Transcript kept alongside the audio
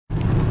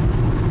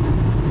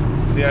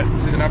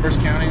See the numbers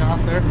counting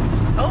off there?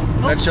 Oh.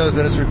 That shows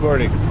that it's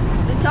recording.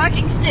 The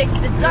talking stick.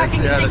 The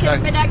talking stick has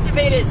been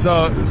activated.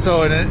 So we've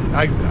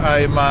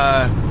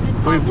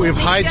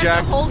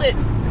hijacked. Hold it.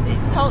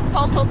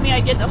 Paul told me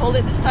I get to hold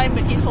it this time,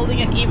 but he's holding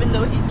it even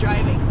though he's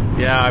driving.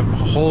 Yeah, I'm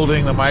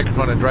holding the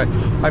microphone and drive.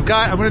 I've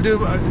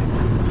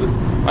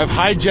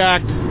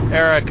hijacked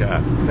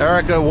Erica.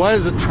 Erica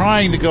was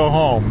trying to go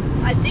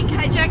home. I think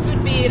hijacked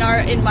would be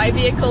in my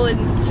vehicle,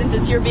 and since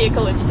it's your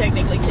vehicle, it's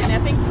technically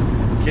kidnapping.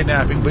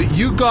 But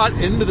you got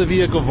into the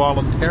vehicle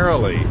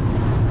voluntarily.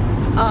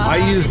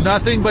 I used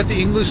nothing but the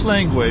English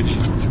language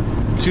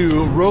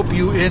to rope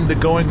you into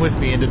going with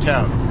me into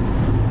town.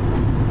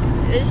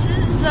 This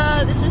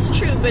is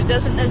true, but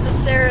doesn't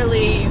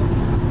necessarily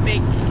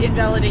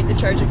invalidate the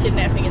charge of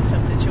kidnapping in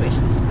some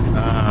situations.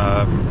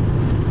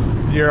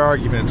 Your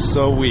argument's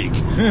so weak.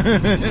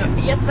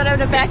 Yes, but I'm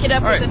gonna back it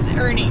up with an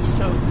Ernie.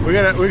 So we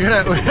gotta.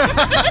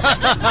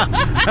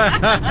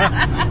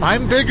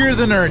 I'm bigger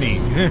than Ernie.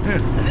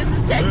 This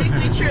is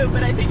technically true,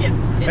 but I think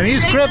and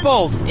he's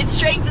crippled. It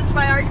strengthens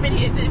my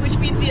argument, which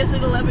means he has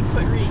an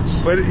 11-foot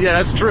reach. But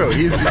yeah, that's true.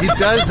 He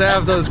does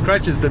have those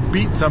crutches to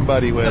beat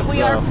somebody with. But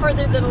we are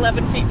further than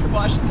 11 feet from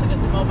Washington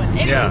at the moment.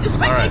 Anyway, this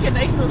might make a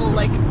nice little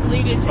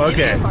lead into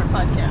any of our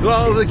podcast.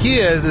 Well, the key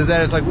is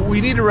that it's like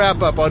we need to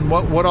wrap up on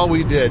what all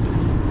we did.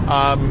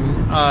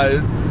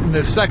 In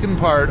the second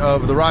part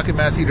of the rocket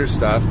mass heater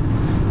stuff,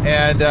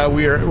 and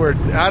we're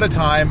out of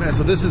time, and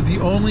so this is the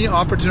only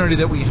opportunity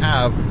that we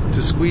have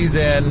to squeeze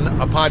in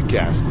a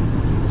podcast.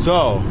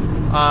 So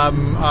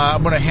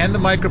I'm going to hand the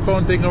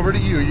microphone thing over to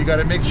you. You got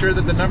to make sure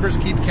that the numbers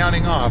keep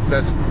counting off.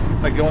 That's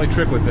like the only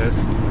trick with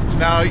this. So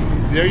now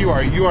there you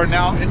are. You are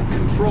now in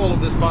control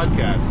of this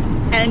podcast,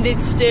 and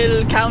it's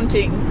still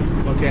counting.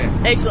 Okay.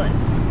 Excellent.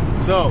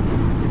 So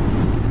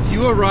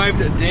you arrived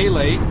a day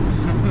late.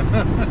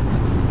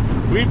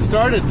 We'd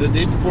started the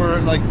day before,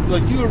 like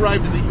you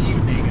arrived in the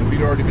evening, and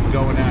we'd already been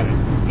going at it.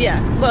 Yeah,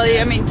 well,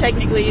 I mean,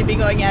 technically you'd be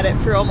going at it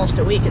for almost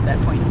a week at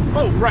that point.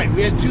 Oh, right.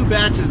 We had 2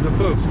 batches of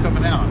folks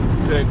coming out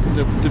to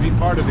be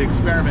part of the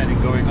experimenting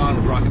going on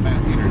with rocket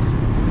mass heaters.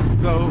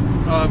 So,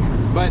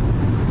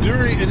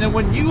 and then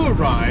when you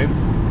arrived,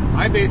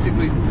 I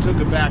basically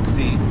took a back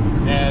seat,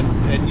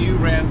 and you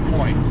ran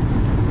point.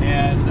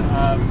 And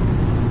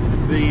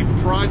the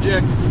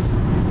projects...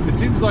 It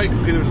seems like,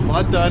 there was a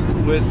lot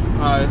done with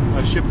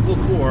a shippable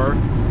core.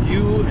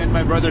 You and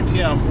my brother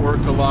Tim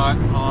worked a lot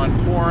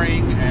on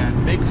pouring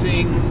and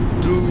mixing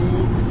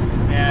goo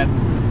and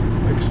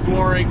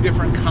exploring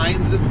different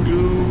kinds of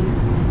goo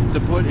to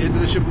put into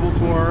the shippable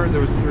core.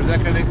 There was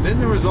that kind of thing. Then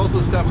there was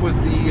also stuff with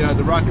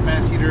the rocket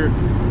mass heater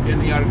in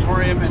the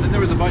auditorium, and then there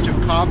was a bunch of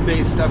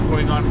cob-based stuff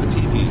going on with the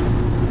tipi.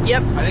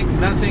 Yep. I think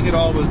nothing at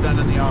all was done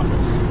in the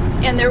office.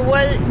 And there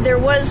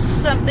was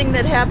something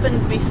that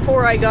happened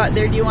before I got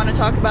there. Do you want to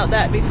talk about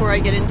that before I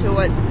get into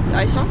what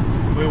I saw?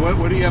 Wait,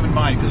 what do you have in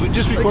mind? Because we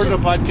just recorded a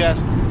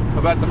podcast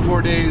about the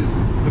 4 days,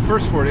 the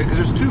first 4 days,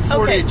 because there's 2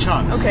 4-day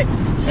chunks. Okay,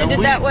 so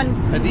that one,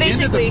 at the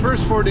end of the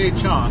first 4-day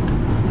chunk,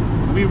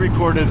 we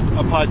recorded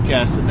a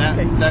podcast, and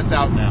that's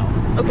out now.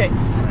 Okay,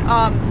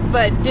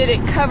 but did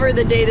it cover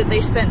the day that they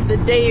spent, the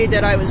day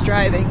that I was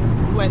driving,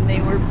 when they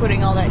were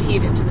putting all that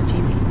heat into the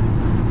TV?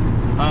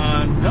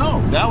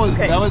 No, that was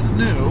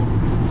new.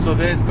 So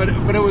then, but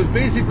it was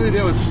basically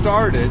that was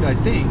started, I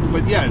think.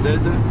 But yeah,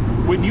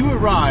 when you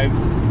arrived,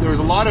 there was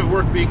a lot of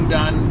work being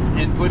done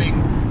in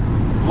putting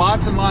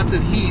lots and lots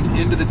of heat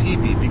into the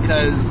teepee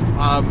because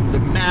the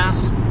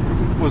mass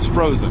was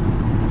frozen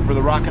for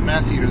the rocket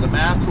mass heater. The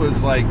mass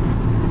was like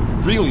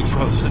really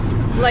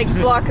frozen, like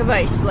block of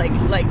ice, like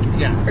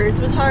Earth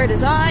was hard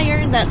as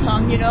iron. That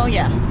song,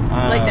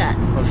 like that.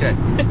 Okay,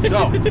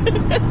 so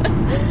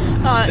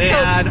they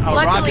had a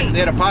rocket. They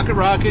had a pocket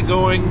rocket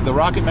going, the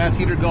rocket mass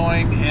heater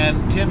going,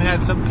 and Tim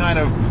had some kind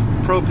of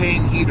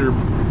propane heater,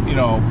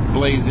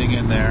 blazing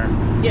in there.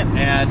 Yep.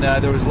 And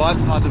there was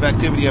lots and lots of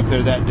activity up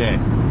there that day.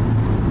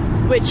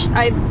 Which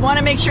I want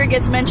to make sure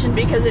gets mentioned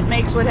because it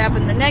makes what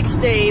happened the next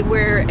day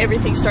where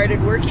everything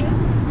started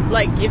working.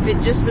 Like, if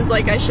it just was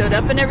like I showed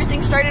up and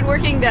everything started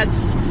working,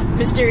 that's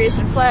mysterious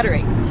and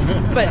flattering.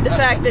 But the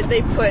fact that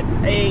they put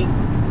a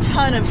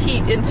ton of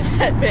heat into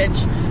that bench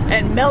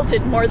and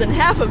melted more than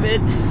half of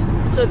it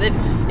so that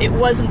it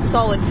wasn't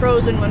solid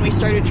frozen when we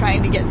started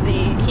trying to get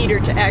the heater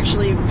to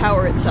actually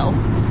power itself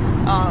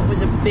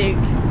was a big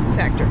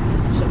factor.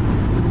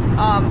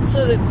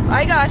 So that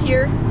I got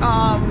here,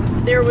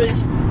 there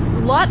was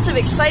lots of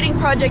exciting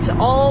projects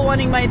all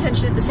wanting my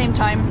attention at the same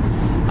time.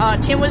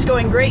 Tim was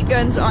going great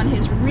guns on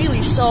his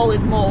really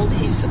solid mold.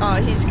 He's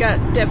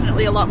got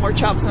definitely a lot more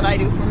chops than I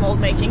do for mold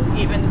making,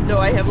 even though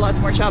I have lots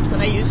more chops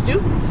than I used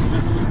to.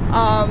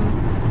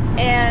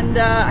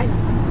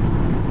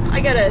 I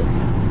gotta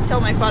tell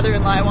my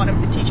father-in-law I want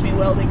him to teach me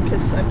welding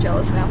because I'm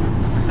jealous now.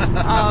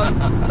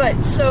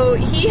 But so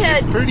he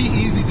had... It's pretty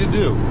easy to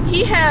do.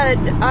 He had,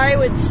 I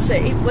would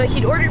say,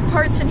 he'd ordered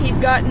parts and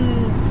he'd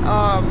gotten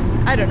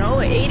I don't know,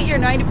 80 or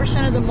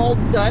 90% of the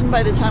mold done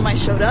by the time I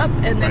showed up,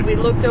 and then we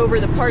looked over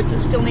the parts that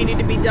still needed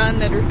to be done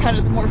that are kind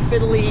of the more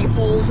fiddly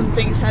holes and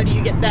things. How do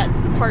you get that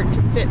part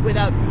to fit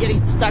without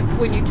getting stuck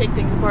when you take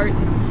things apart? We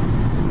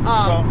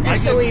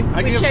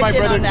checked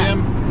in on that.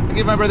 I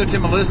give my brother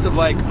Tim a list of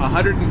like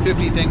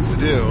 150 things to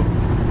do,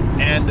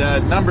 and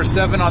number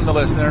 7 on the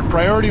list, and they're in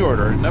priority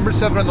order. Number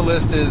 7 on the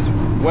list is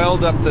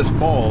weld up this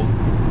mold,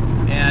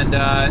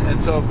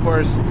 and so of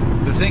course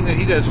the thing that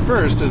he does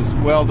first is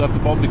weld up the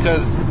mold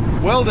because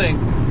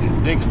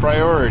welding takes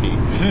priority.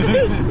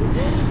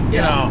 You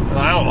know,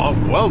 I'll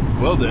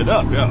weld it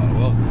up, yeah.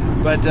 Well,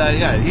 but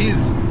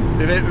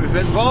if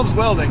it involves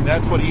welding,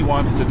 that's what he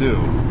wants to do.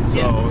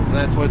 So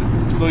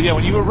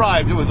when you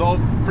arrived, it was all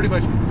pretty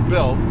much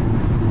built.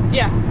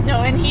 Yeah,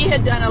 no, and he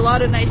had done a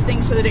lot of nice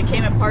things so that it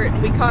came apart,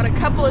 and we caught a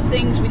couple of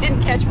things. We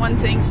didn't catch one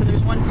thing, so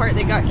there's one part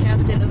that got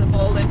cast into the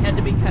mold and had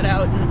to be cut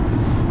out,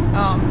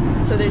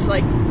 and so there's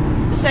like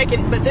the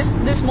second, but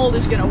this mold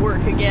is going to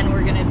work again.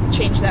 We're going to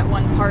change that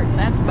one part, and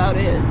that's about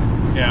it.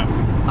 Yeah.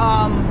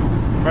 All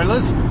right,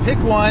 let's pick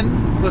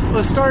one.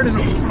 Let's start in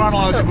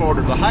chronological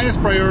order. The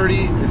highest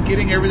priority is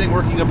getting everything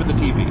working up at the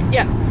teepee.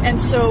 Yeah, and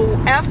so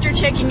after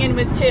checking in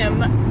with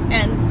Tim,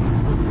 and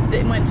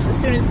as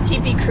soon as the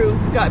teepee crew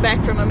got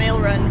back from a mail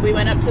run, we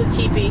went up to the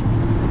teepee.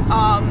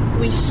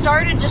 We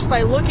started just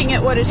by looking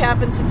at what had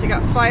happened since it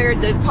got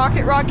fired. The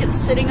pocket rockets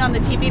sitting on the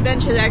teepee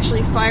bench had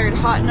actually fired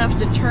hot enough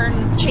to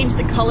change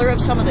the color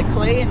of some of the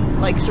clay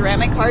and like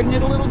ceramic harden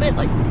it a little bit.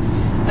 Like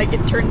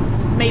it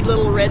made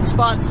little red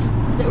spots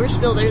that were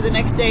still there the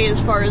next day, as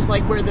far as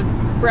like where the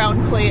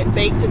brown clay had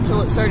baked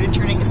until it started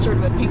turning a sort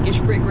of a pinkish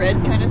brick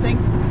red kind of thing.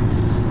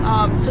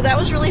 So that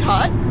was really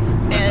hot,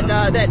 and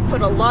that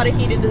put a lot of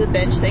heat into the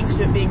bench thanks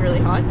to it being really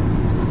hot.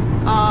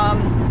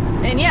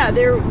 And yeah,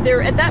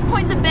 there at that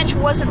point the bench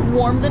wasn't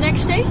warm the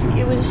next day.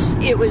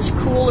 It was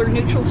cool or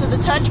neutral to the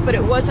touch, but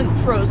it wasn't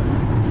frozen,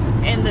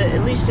 and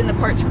at least in the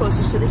parts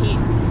closest to the heat.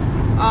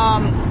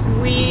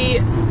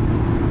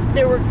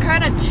 There were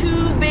kind of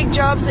 2 big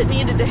jobs that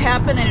needed to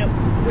happen,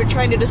 and we're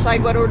trying to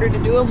decide what order to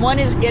do them. One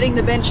is getting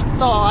the bench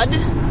thawed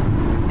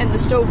and the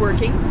stove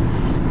working,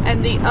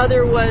 and the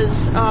other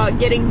was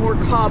getting more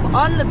cob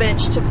on the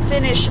bench to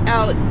finish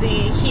out the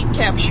heat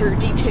capture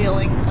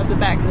detailing of the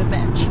back of the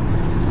bench.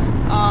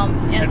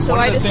 And so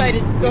I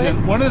decided... Go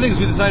ahead. One of the things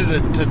we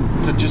decided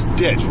to just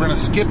ditch. We're going to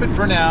skip it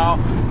for now,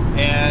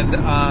 and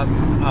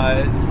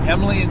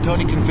Emily and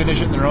Tony can finish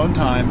it in their own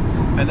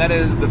time, and that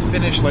is the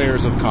finish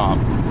layers of cob.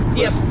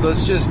 We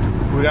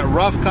got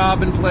rough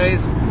cob in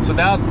place, so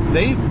now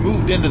they've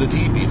moved into the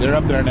teepee. They're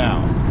up there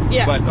now.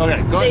 Yeah. But,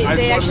 okay, go ahead.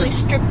 They actually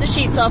stripped the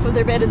sheets off of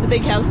their bed in the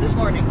big house this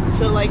morning.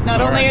 So, like, not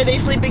only are they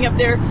sleeping up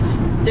there,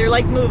 they're,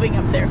 like, moving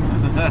up there.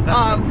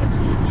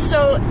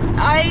 So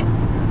I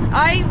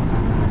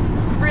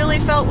really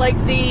felt like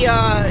the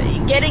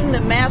getting the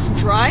mass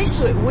dry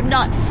so it would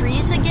not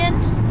freeze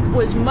again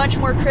was much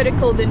more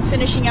critical than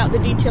finishing out the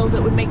details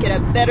that would make it a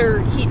better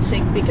heat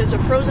sink, because a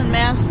frozen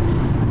mass,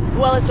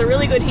 well, it's a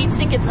really good heat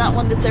sink, it's not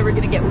one that's ever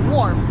going to get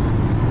warm.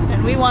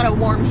 And we want a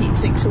warm heat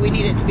sink, so we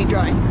need it to be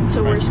dry.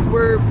 So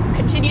we're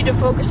continue to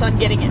focus on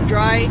getting it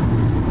dry.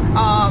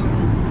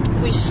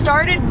 We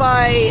started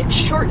by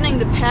shortening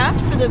the path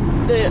for the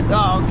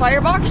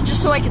firebox,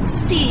 just so I could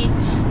see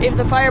if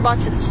the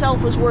firebox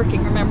itself was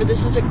working. Remember,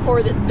 this is a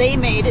core that they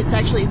made. It's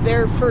actually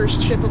their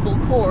first shippable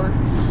core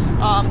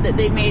that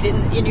they made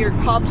in your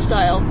cob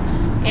style.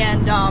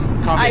 And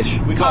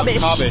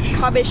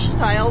Cobbish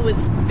style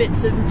with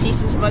bits and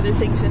pieces of other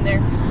things in there.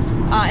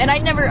 And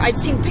I'd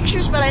seen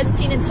pictures, but I hadn't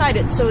seen inside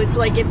it. So it's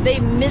like if they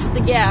missed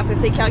the gap,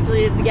 if they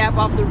calculated the gap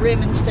off the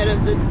rim instead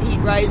of the heat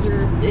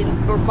riser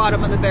or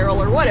bottom of the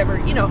barrel or whatever,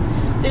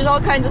 there's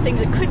all kinds of things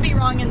that could be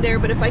wrong in there.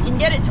 But if I can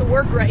get it to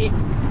work right,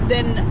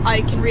 then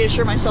I can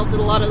reassure myself that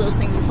a lot of those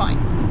things are fine.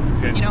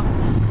 Okay.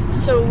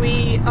 So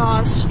we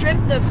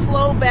stripped the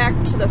flow back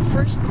to the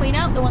first clean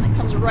out, the one that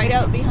comes right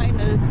out behind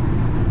the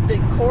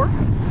core.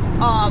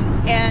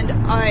 And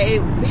I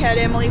had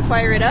Emily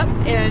fire it up,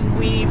 and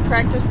we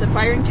practiced the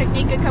firing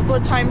technique a couple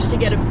of times to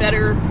get a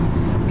better,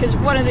 because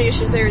one of the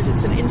issues there is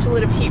it's an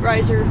insulative heat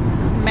riser,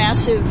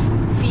 massive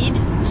feed,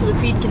 so the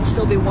feed can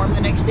still be warm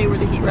the next day where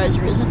the heat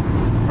riser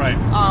isn't. Right.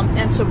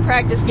 And so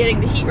practice getting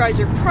the heat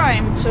riser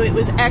primed so it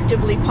was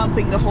actively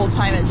pumping the whole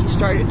time as you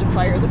started to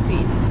fire the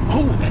feed.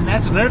 Oh, and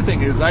that's another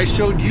thing, is I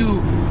showed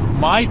you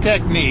my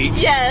technique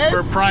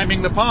for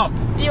priming the pump.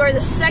 You are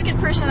the second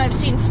person I've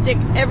seen stick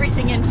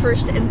everything in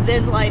first and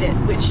then light it,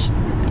 which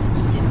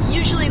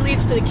usually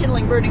leads to the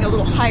kindling burning a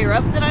little higher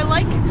up than I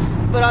like.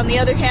 But on the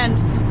other hand,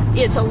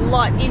 it's a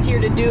lot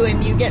easier to do,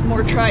 and you get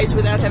more tries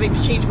without having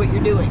to change what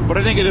you're doing. But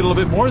I think it did a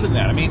little bit more than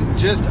that. I mean,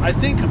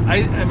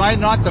 am I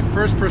not the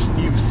first person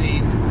you've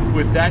seen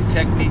with that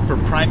technique for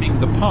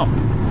priming the pump?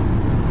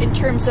 In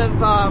terms of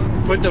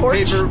put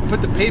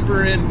the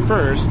paper in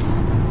first,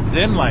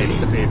 then light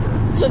the paper.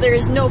 So there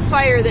is no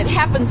fire that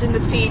happens in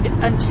the feed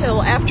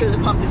until after the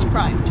pump is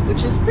primed,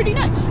 which is pretty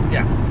nice.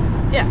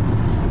 Yeah.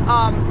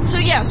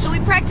 So we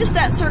practiced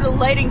that sort of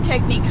lighting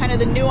technique, kind of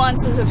the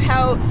nuances of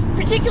how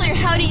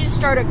do you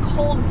start a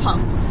cold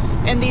pump?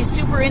 And these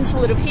super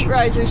insulative heat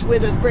risers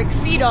with a brick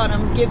feed on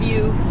them give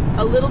you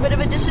a little bit of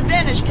a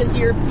disadvantage because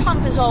your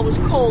pump is always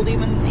cold,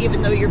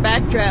 even though your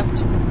backdraft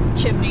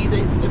chimney,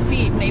 the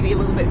feed may be a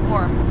little bit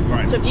warm.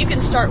 Right. So if you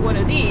can start one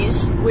of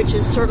these, which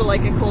is sort of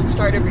like a cold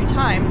start every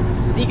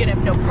time, you can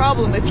have no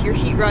problem if your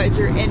heat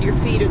riser and your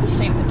feed are the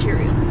same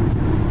material.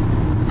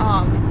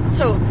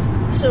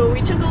 So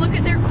we took a look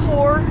at their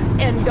core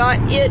and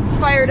got it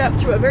fired up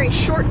through a very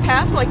short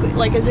path,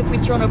 like as if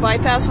we'd thrown a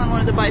bypass on one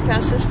of the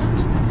bypass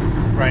systems.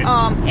 Right.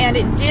 And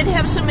it did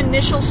have some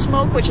initial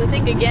smoke, which I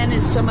think again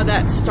is some of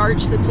that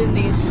starch that's in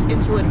these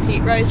insulative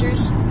heat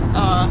risers.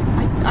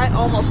 I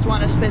almost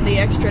want to spend the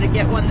extra to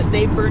get one that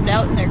they burned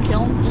out in their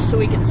kiln, just so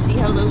we can see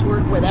how those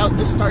work without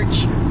the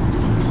starch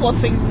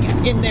fluffing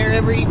in there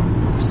every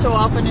so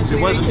often as we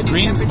reach a new temperature. It wasn't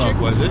green smoke,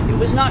 was it? It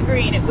was not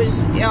green. It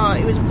was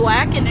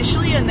black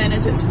initially, and then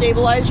as it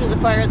stabilized with the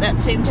fire at that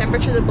same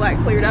temperature, the black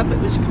cleared up. It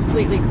was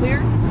completely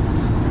clear.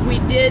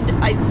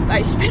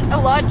 I spent a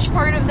large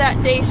part of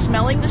that day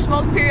smelling the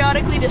smoke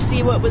periodically to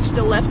see what was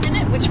still left in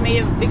it, which may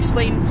have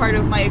explained part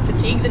of my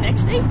fatigue the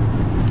next day.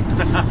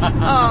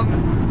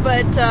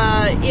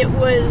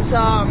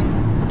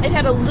 It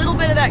had a little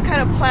bit of that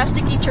kind of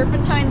plasticky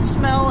turpentine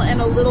smell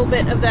and a little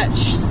bit of that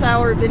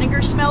sour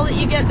vinegar smell that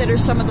you get that are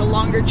some of the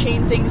longer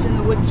chain things in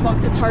the wood smoke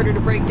that's harder to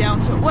break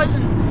down. So it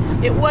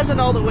wasn't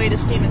all the way to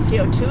steam and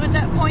CO2 at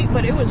that point,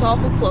 but it was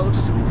awful close.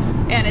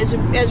 And as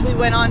we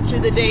went on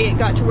through the day, it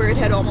got to where it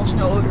had almost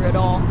no odor at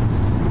all.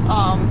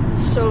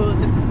 So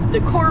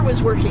the core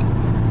was working.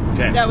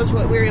 Okay. That was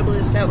what we were able to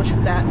establish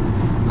with that.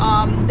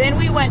 Then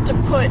we went to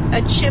put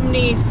a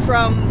chimney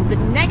from the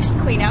next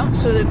clean out,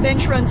 so the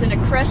bench runs in a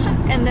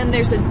crescent, and then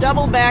there's a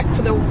double back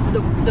for the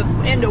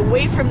end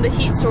away from the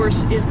heat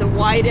source is the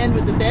wide end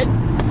with the bed.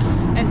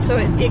 And so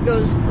it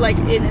goes like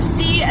in a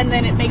C, and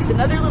then it makes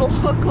another little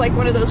hook like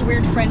one of those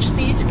weird French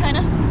C's kind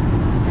of.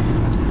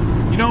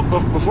 You know,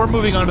 before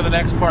moving on to the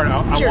next part,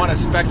 I want to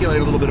speculate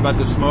a little bit about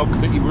the smoke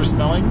that you were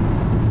smelling.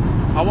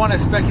 I want to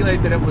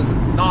speculate that it was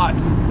not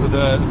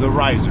the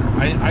riser.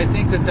 I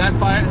think that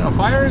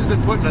fire has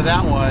been put into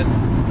that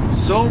one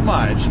so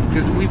much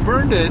because we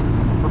burned it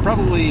for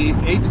probably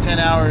 8 to 10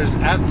 hours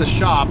at the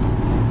shop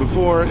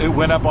before it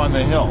went up on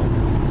the hill.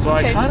 So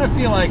I kind of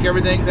feel like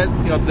everything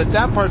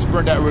that part's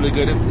burned out really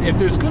good. If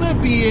there's going to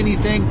be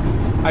anything,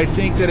 I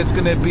think that it's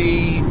going to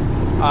be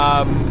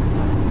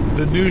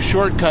the new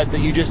shortcut that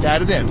you just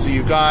added in. So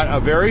you've got a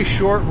very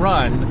short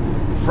run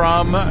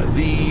from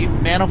the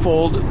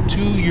manifold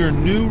to your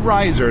new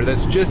riser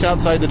that's just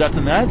outside the duct,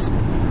 and that's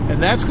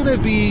going to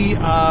be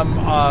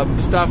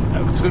stuff.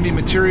 It's going to be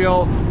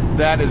material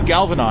that is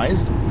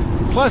galvanized.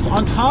 Plus,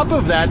 on top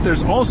of that,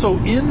 there's also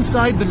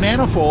inside the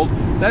manifold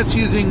that's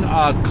using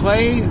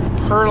clay,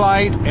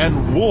 perlite,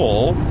 and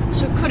wool.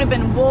 So it could have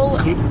been wool.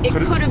 It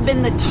could have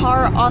been the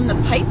tar on the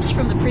pipes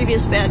from the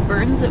previous bad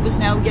burns that was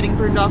now getting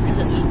burned off because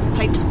it's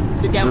pipes.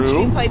 The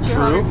downstream pipes are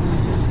hotter.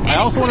 And I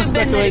also want to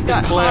speculate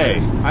the clay.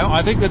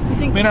 I think that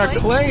our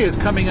clay is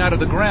coming out of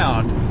the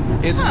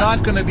ground. It's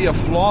not going to be a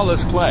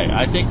flawless clay.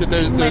 I think that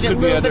there could be a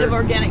little bit of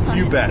organic content.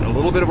 You bet. A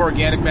little bit of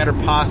organic matter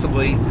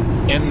possibly in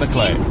the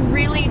clay. It seemed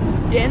really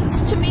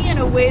dense to me in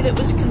a way that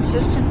was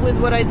consistent with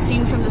what I'd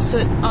seen from the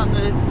soot on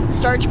the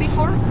starch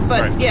before.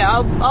 But yeah,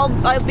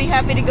 I'll be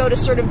happy to go to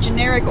sort of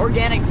generic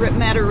organic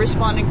matter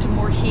responding to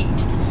more heat.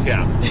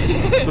 Yeah.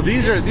 So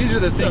these are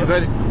the things.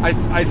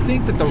 I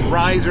think that the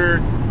riser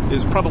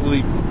is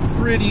probably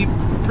pretty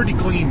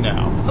clean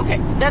now. Okay,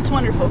 that's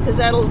wonderful because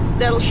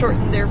that'll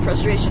shorten their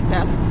frustration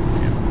path.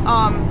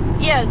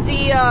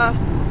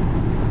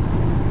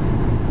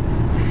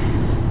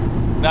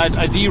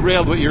 I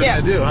derailed what you were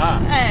going to do, huh?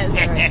 That's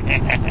all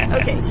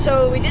right. Okay,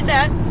 so we did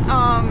that.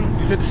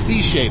 You said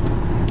C shape.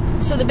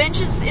 So the bench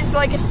is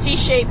like a C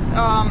shape,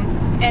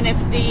 and if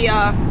the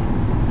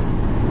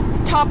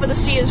top of the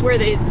C is where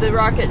the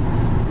rocket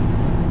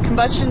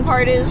combustion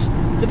part is,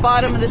 the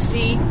bottom of the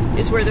C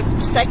is where the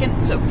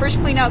first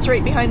clean out's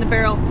right behind the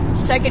barrel,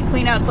 second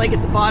clean out's like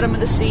at the bottom of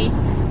the C,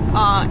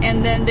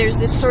 and then there's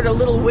this sort of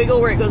little wiggle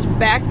where it goes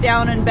back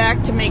down and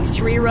back to make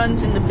 3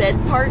 runs in the bed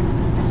part.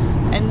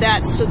 And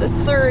so the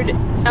third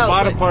outlet. The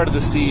bottom part of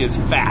the C is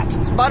fat.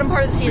 The bottom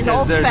part of the C is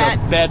all fat. Because there's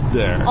a bed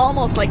there.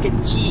 Almost like a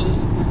G.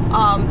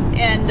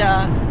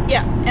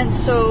 And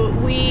so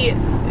we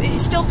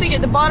still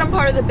figured the bottom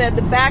part of the bed,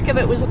 the back of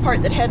it was a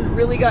part that hadn't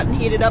really gotten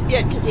heated up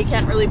yet because you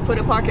can't really put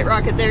a pocket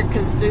rocket there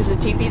because there's a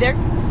tipi there.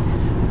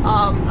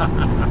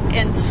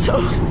 And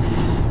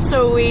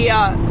so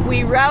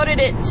we routed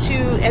it to,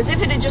 as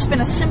if it had just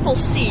been a simple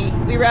C,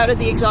 we routed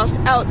the exhaust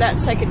out that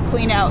second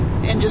clean out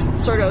and just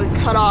sort of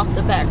cut off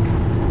the back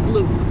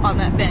loop on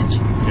that bench.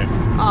 Okay.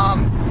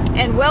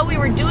 And while we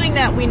were doing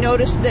that, we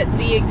noticed that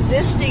the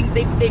existing,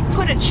 they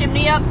put a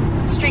chimney up,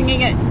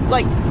 stringing it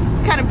like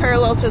kind of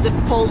parallel to the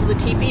poles of the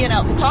teepee and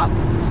out the top.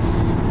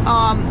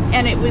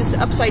 And it was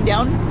upside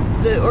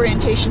down, the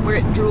orientation where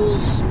it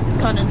drools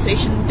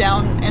condensation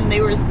down, and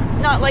they were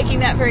not liking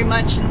that very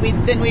much,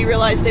 and then we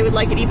realized they would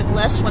like it even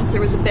less once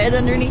there was a bed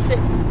underneath it.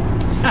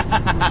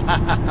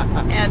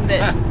 And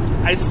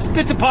I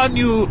spit upon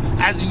you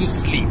as you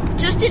sleep.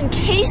 Just in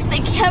case they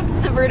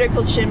kept the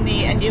vertical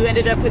chimney and you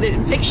ended up with it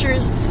in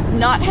pictures,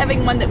 not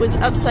having one that was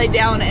upside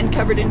down and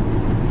covered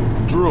in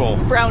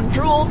brown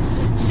drool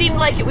seemed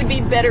like it would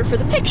be better for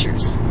the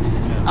pictures.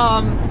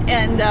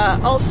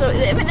 Also,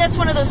 I mean, that's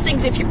one of those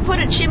things, if you put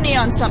a chimney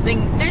on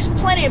something, there's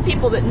plenty of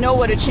people that know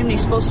what a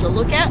chimney's supposed to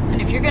look at, and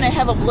if you're going to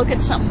have them look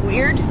at something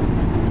weird,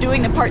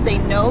 doing the part they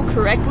know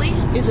correctly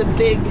is a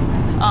big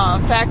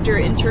factor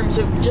in terms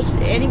of just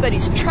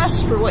anybody's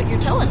trust for what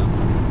you're telling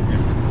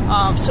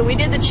them. So we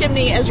did the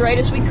chimney as right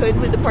as we could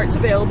with the parts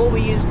available.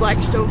 We used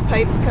black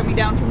stovepipe coming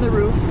down from the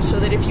roof so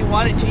that if you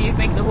wanted to, you'd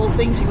make the whole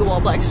thing single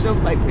wall black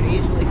stovepipe pretty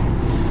easily.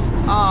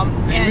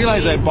 And you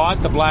realize I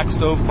bought the black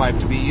stovepipe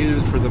to be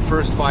used for the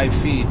first 5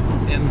 feet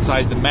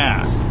inside the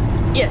mass.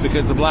 Yes.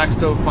 Because the black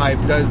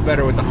stovepipe does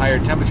better with the higher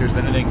temperatures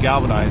than anything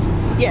galvanized.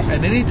 Yes.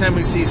 And anytime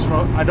we see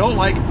smoke, I don't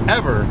like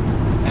ever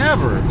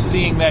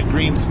seeing that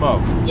green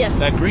smoke. Yes.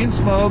 That green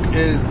smoke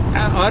is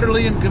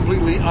utterly and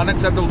completely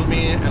unacceptable to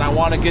me, and I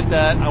want to get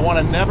that. I want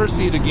to never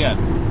see it again.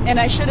 And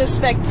I should have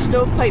spec'd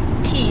stovepipe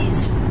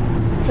tees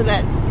for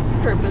that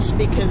purpose,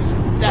 because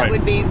that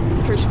would be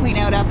first clean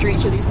out after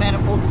each of these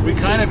manifolds. We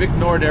kind of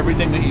ignored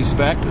everything that you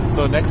spec'd, and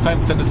so next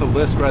time send us a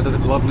list rather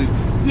than lovely.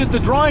 The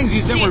drawings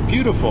you sent were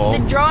beautiful. The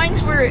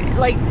drawings were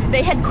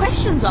they had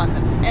questions on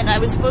them, and I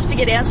was supposed to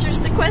get answers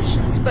to the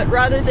questions, but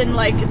rather than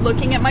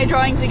looking at my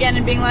drawings again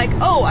and being like,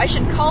 oh, I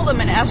should call them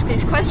and ask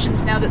these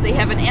questions now that they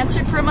haven't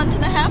answered for a month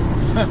and a half,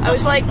 I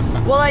was like,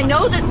 well, I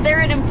know that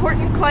they're an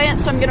important client,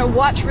 so I'm going to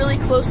watch really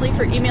closely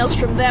for emails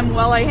from them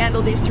while I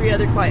handle these 3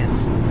 other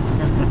clients.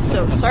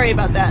 So sorry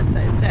about that.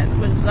 That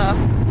was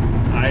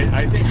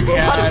I think we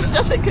had a lot of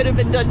stuff that could have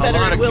been done better.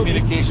 A lot of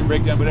communication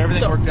breakdown, but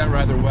everything worked out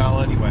rather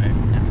well anyway.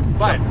 Yeah.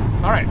 But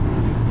all right.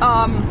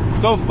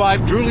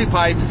 Stovepipe, drooly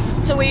pipes.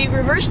 So we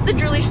reversed the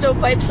drooly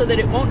stovepipe so that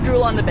it won't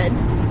drool on the bed.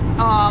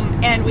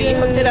 And we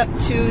hooked it up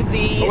to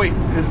the... Oh wait,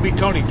 this will be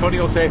Tony. Tony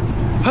will say,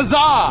 huzzah!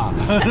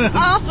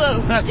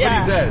 Awesome! That's what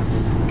he says.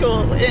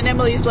 Cool. And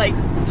Emily's like,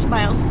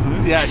 smile.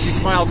 Yeah, she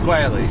smiles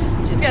quietly.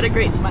 She's got a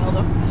great smile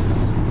though.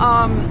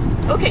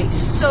 Okay,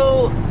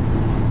 so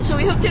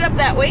we hooked it up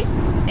that way,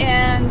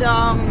 and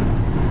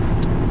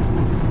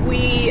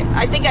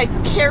I think I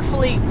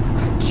carefully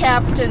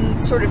capped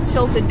and sort of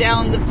tilted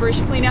down the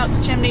first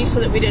clean-out's chimney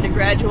so that we did a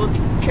gradual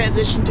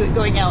transition to it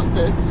going out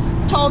the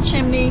tall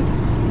chimney,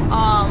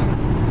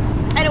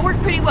 and it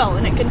worked pretty well,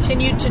 and it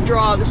continued to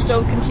draw, the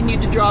stove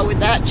continued to draw with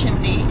that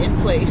chimney in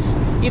place,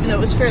 even though it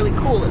was fairly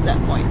cool at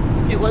that point.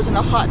 It wasn't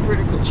a hot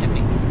vertical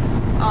chimney.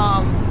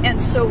 And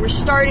so we're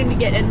starting to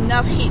get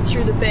enough heat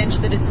through the bench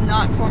that it's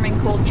not forming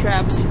cold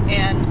traps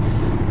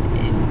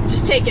and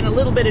just taking a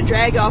little bit of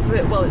drag off of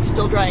it while it's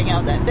still drying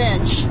out that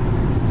bench.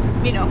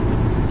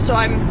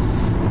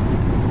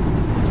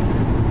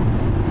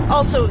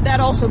 So that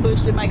also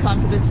boosted my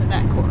confidence in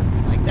that core.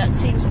 That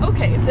seems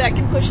okay. If that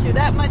can push through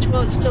that much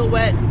while it's still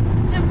wet,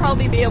 then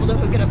probably be able to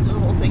hook it up to the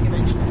whole thing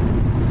eventually.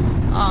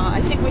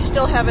 I think we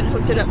still haven't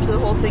hooked it up to the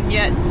whole thing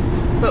yet,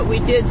 but we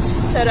did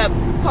set up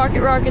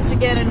pocket rockets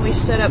again, and we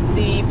set up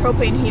the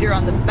propane heater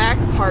on the back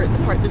part, the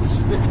part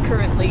that's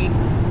currently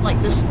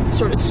this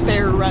sort of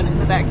spare run in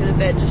the back of the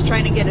bed, just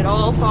trying to get it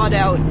all thawed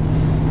out.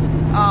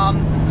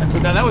 And so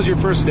now that was your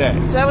first day.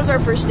 So that was our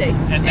first day.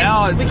 And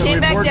now we came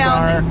back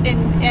down,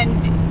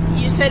 and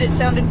you said it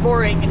sounded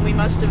boring, and we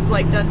must have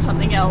done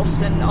something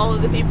else. And all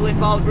of the people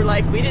involved were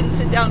like, we didn't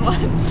sit down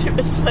once. It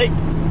was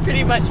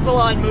pretty much full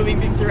on moving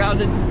things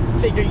around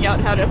and figuring out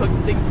how to hook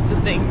things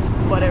to things,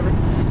 whatever.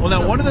 Well,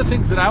 now, one of the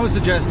things that I was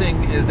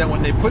suggesting is that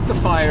when they put the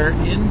fire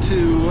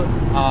into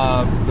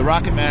the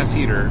rocket mass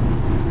heater,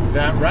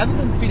 that rather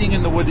than feeding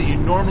in the wood that you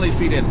normally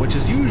feed in, which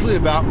is usually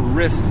about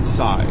wrist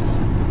size,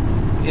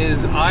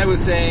 I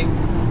was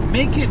saying,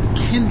 make it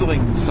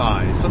kindling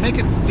size. So make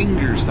it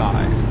finger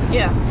size.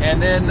 Yeah.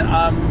 And then,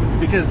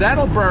 because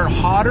that'll burn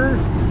hotter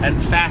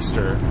and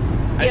faster,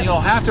 and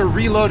you'll have to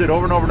reload it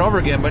over and over and over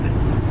again,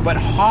 but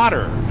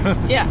hotter.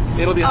 Yeah.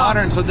 It'll be hotter,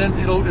 and so then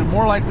it'll be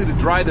more likely to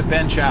dry the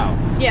bench out.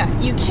 Yeah,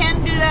 you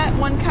can do that.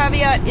 One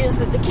caveat is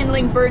that the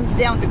kindling burns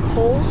down to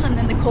coals, and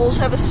then the coals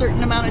have a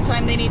certain amount of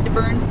time they need to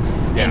burn.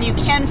 Yeah. And you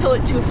can fill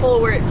it too full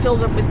where it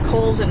fills up with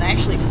coals and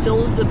actually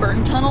fills the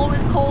burn tunnel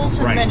with coals,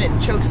 and then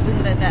it chokes,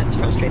 and then that's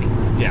frustrating.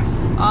 Yeah.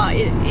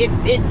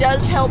 It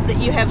does help that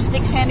you have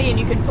sticks handy and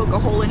you can poke a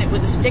hole in it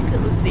with a stick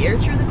that lets the air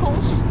through the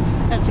coals.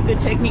 That's a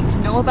good technique to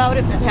know about.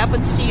 If that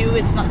happens to you,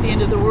 it's not the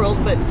end of the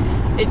world, but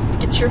it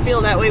can sure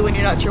feel that way when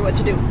you're not sure what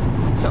to do.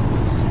 So,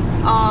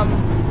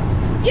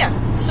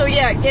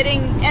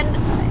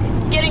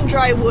 getting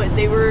dry wood.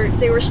 They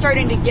were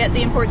starting to get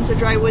the importance of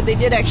dry wood. They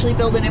did actually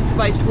build an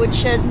improvised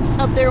woodshed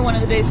up there one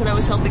of the days that I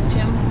was helping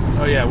Tim.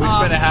 Oh yeah, we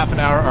spent a half an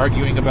hour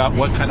arguing about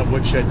what kind of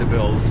woodshed to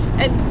build.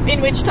 And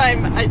in which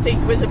time I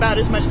think was about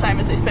as much time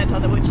as they spent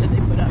on the woodshed they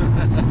put up.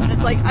 And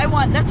it's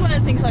that's one of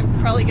the things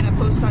I'm probably going to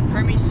post on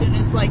Fermi soon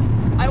is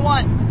I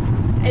want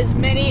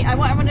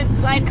a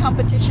design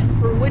competition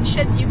for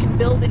woodsheds you can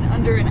build in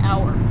under an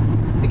hour.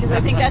 Because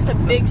I think that's a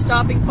big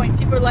stopping point.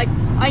 People are like,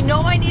 I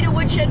know I need a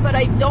woodshed, but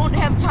I don't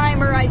have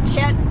time, or I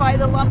can't buy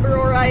the lumber,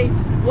 or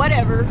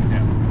whatever.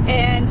 Yeah.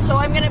 And so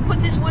I'm going to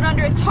put this wood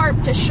under a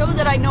tarp to show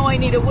that I know I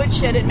need a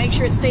woodshed and make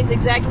sure it stays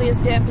exactly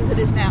as damp as it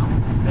is now.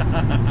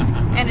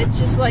 And it's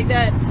just like,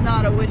 that's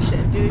not a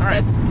woodshed, dude.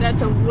 Right.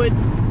 That's a wood.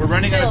 We're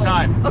running out of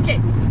time. Okay.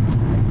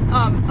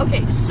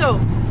 So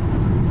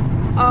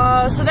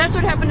that's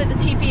what happened at the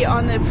teepee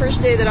on the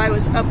first day that I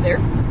was up there.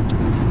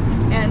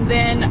 And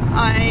then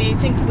I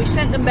think we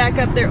sent them back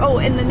up there. Oh,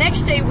 and the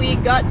next day we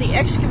got the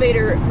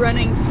excavator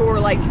running for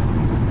like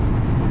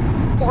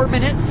 4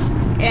 minutes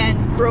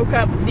and broke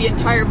up the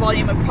entire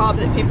volume of cob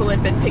that people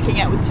had been picking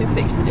out with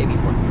toothpicks the day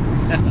before.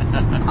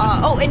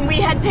 And we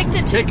had picked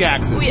it.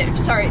 Pickaxes.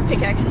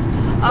 Pickaxes.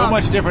 So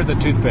much different than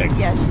toothpicks.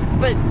 Yes.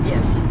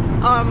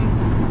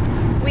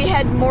 We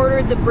had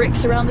mortared the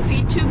bricks around the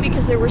feed tube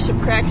because there were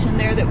some cracks in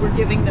there that were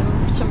giving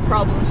them some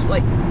problems,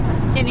 like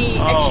any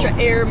extra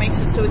air makes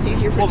it so it's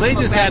easier for them to they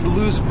smoke just back. had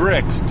loose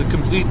bricks to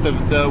complete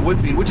the wood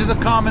feed, which is a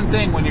common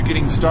thing when you're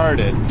getting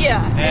started.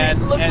 Yeah,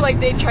 and it looked like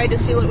they tried to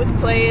seal it with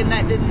clay, and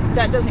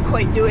that doesn't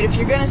quite do it. If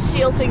you're going to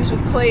seal things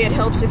with clay, it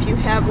helps if you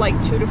have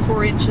like 2 to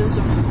 4 inches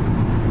of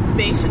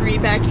masonry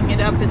backing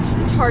it up.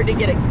 It's hard to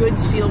get a good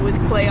seal with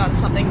clay on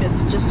something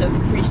that's just a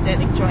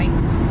freestanding joint,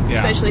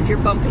 especially if you're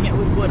bumping it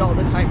with wood all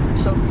the time.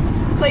 So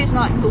clay's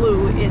not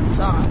glue. It's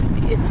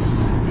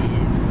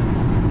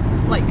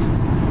like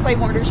clay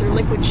mortars or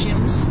liquid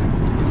shims.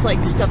 It's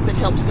like stuff that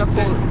helps to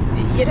hold.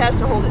 It has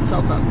to hold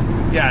itself up.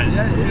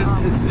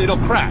 Yeah, it'll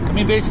crack. I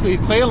mean, basically,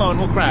 clay alone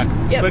will crack.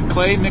 Yep. But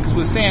clay mixed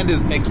with sand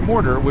makes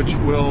mortar, which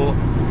will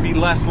be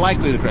less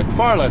likely to crack.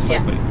 Far less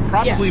likely.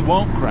 Probably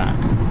won't crack.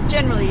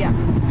 Generally,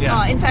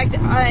 yeah. In fact,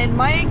 in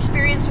my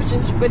experience, which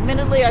is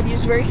admittedly I've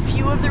used very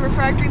few of the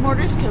refractory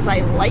mortars because I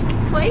like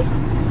clay,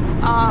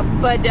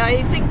 but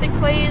I think the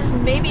clay is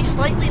maybe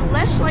slightly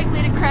less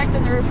likely to crack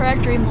than the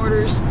refractory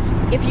mortars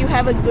if you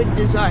have a good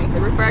design. The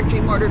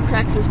refractory mortar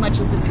cracks as much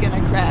as it's going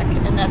to crack,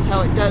 and that's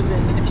how it does it.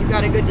 And if you've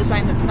got a good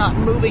design that's not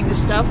moving the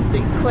stuff, the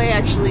clay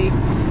actually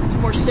is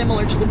more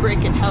similar to the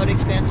brick in how it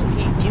expands with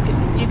heat.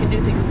 You can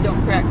do things that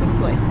don't crack with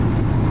clay.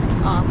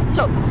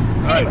 So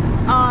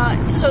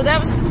that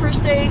was the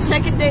first day.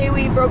 Second day,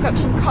 we broke up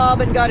some cob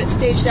and got it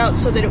staged out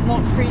so that it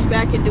won't freeze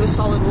back into a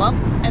solid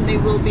lump, and they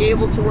will be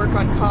able to work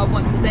on cob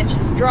once the bench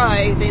is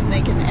dry. Then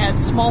they can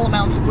add small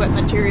amounts of wet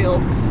material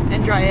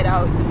and dry it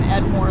out and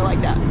add more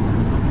like that.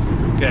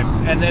 Okay,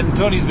 and then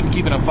Tony's been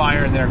keeping a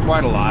fire in there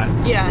quite a lot,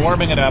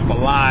 warming it up a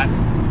lot,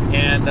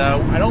 and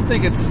I don't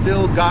think it's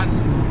still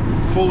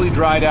gotten fully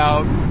dried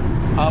out.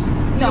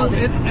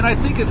 And I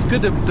think it's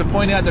good to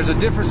point out there's a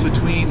difference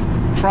between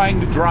trying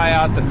to dry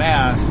out the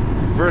mass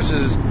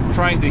versus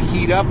trying to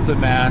heat up the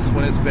mass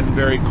when it's been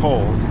very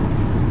cold.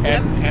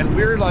 And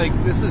we're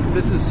like, this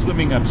is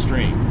swimming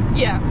upstream.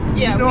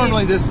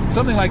 Normally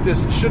something like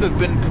this should have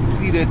been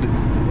completed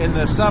in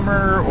the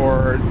summer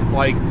or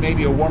like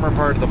maybe a warmer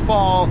part of the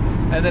fall,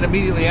 and then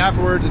immediately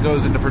afterwards it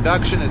goes into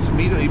production. It's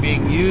immediately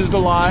being used a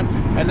lot,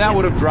 and that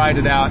would have dried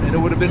it out, and it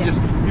would have been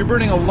you're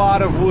burning a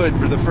lot of wood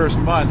for the first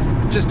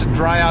month just to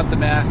dry out the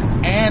mass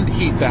and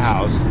heat the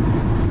house.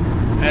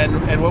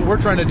 And what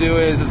we're trying to do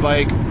is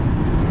like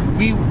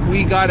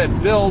we got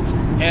it built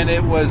and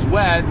it was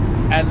wet,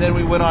 and then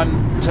we went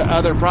on to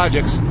other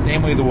projects,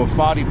 namely the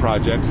Wafati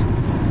projects.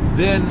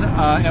 Then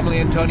Emily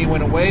and Tony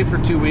went away for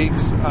 2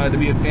 weeks to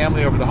be with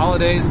family over the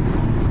holidays,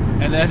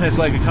 and then it's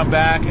like we come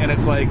back and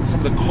it's like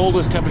some of the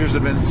coldest temperatures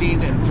have been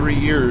seen in 3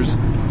 years,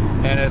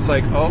 and it's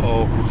like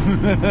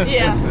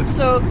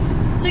So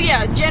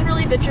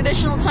generally the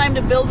traditional time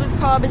to build with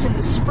cob is in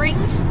the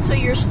spring, so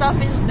your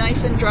stuff is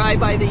nice and dry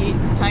by the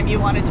time you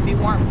want it to be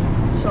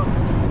warm. So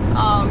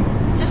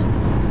just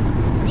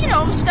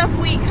stuff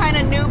we kind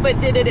of knew but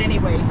did it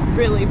anyway,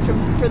 really,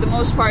 for the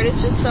most part.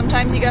 It's just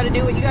sometimes you got to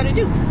do what you got to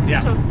do.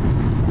 So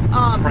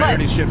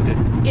priority shifted.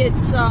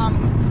 It's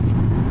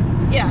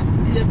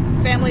the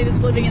family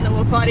that's living in the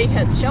Wapati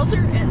has shelter,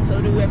 and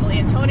so do Emily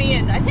and Tony,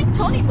 and I think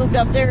Tony moved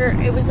up there.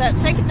 It was that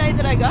second night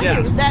that I got here.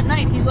 It was that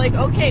night. He's like,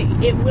 okay,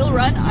 it will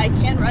run. I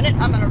can run it.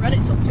 I'm going to run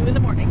it till 2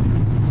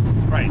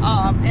 a.m. Right.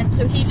 And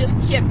so he just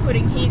kept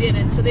putting heat in,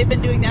 and so they've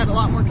been doing that a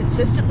lot more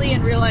consistently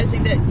and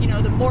realizing that,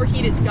 the more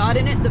heat it's got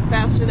in it, the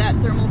faster that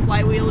thermal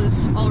flywheel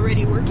is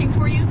already working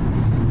for you,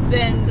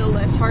 then the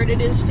less hard it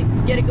is to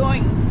get it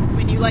going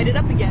when you light it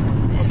up again.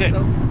 Okay.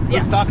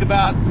 Let's talk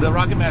about the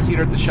rocket mass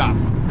heater at the shop.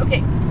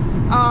 Okay.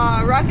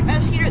 Rocket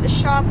mass heater at the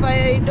shop,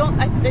 I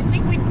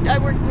think I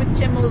worked with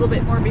Tim a little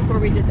bit more before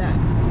we did that.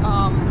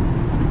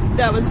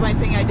 That was my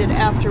thing I did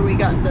after we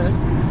got the...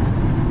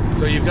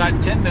 So you've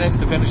got 10 minutes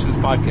to finish this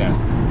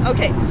podcast.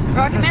 Okay.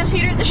 Rocket mass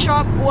heater at the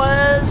shop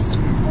was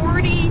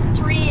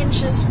 43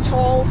 inches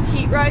tall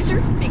heat riser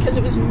because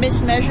it was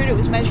mismeasured. It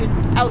was measured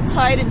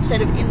outside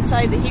instead of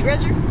inside the heat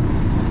riser.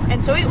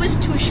 And so it was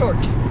too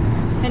short.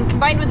 And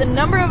combined with a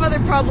number of other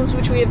problems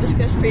which we have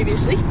discussed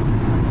previously,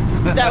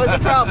 that was a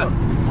problem.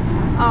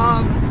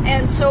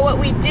 And so what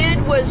we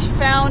did was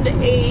found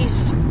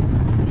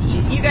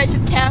you guys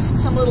had cast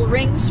some little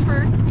rings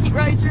for heat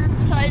riser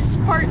size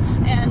parts,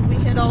 and we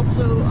had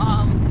also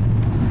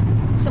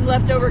some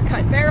leftover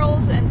cut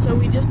barrels, and so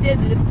we just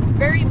did the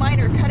very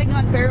minor cutting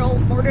on barrel,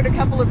 mortared a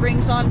couple of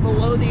rings on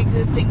below the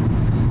existing,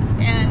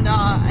 and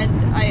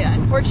I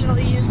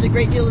unfortunately used a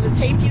great deal of the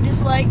tape you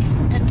dislike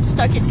and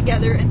stuck it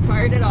together and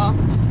fired it off,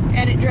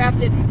 and it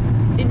drafted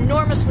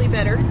enormously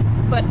better,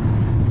 but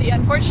the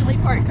unfortunately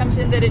part comes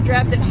in that it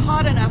drafted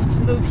hot enough to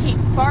move heat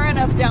far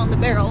enough down the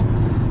barrel,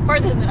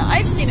 farther than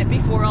I've seen it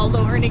before,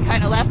 although Ernie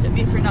kind of laughed at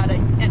me for not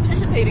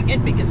anticipating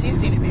it because he's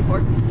seen it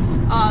before,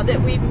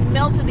 that we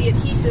melted the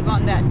adhesive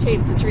on that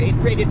tape that's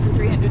rated for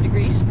 300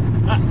 degrees.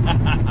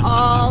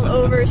 All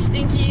over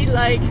stinky,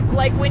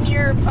 like when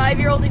your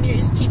 5-year-old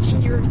is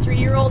teaching your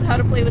 3-year-old how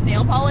to play with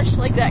nail polish,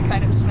 like that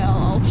kind of smell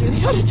all through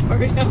the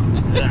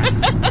auditorium.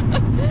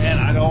 And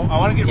I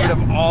want to get rid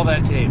of all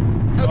that tape.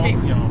 Okay.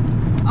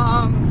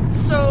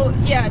 So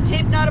yeah,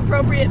 tape not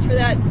appropriate for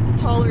that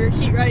taller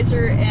heat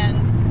riser,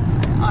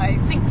 and I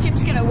think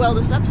Tim's gonna weld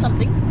us up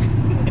something,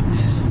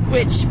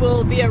 which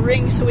will be a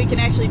ring so we can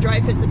actually dry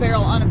fit the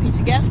barrel on a piece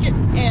of gasket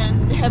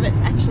and have it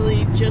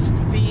actually just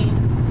be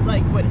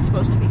like what it's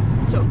supposed to be.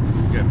 So,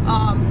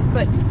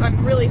 but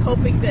I'm really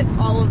hoping that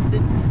all of the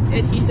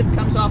adhesive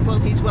comes off while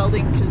he's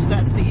welding, because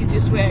that's the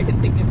easiest way I can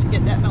think of to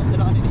get that melted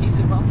on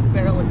adhesive off the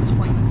barrel at this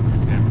point.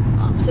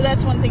 So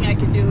that's one thing I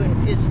can do,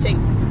 is take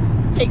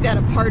that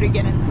apart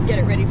again and get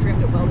it ready for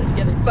him to weld it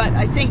together. But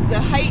I think the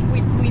height,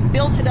 we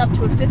built it up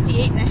to a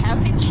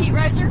 58.5 inch heat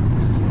riser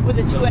with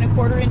a 2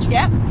 1/4 inch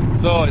gap.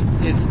 So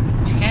it's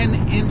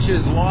 10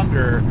 inches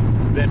longer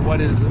than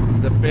what is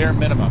the bare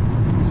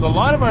minimum. So a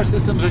lot of our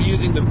systems are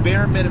using the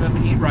bare minimum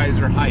heat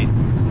riser height,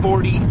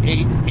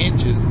 48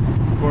 inches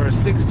for a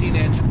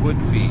 16-inch wood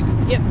feed.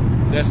 Yep.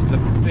 That's the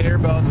bare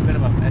bones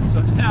minimum. And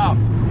so now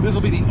this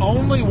will be the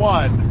only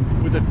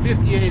one with a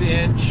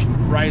 58-inch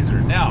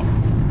riser. Now,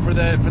 for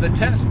the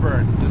test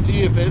burn to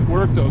see if it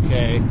worked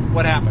okay,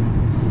 what happened?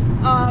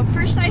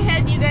 First I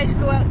had you guys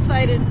go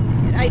outside,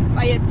 and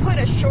I had put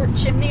a short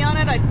chimney on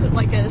it. I'd put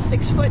like a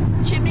 6-foot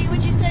chimney,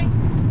 would you say?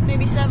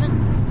 Maybe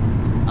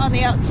 7 on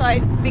the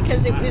outside,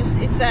 because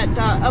it's that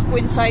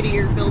upwind side of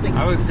your building.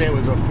 I would say it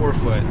was a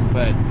 4-foot,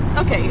 but...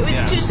 Okay, it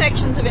was 2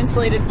 sections of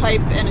insulated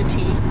pipe and a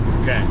T.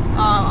 Okay.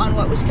 On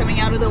what was coming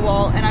out of the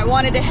wall, and I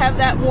wanted to have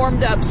that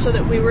warmed up so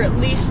that we were at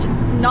least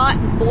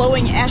not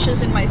blowing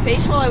ashes in my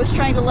face while I was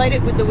trying to light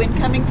it with the wind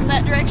coming from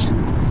that direction.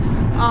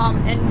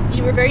 And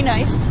you were very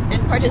nice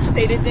and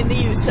participated in the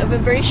use of a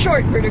very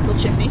short vertical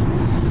chimney.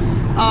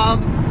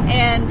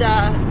 And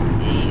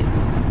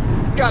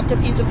dropped a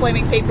piece of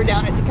flaming paper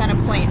down it to kind of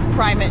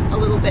prime it a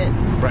little bit.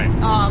 Right.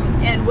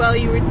 And while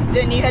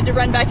then you had to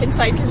run back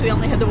inside because we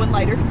only had the one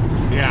lighter.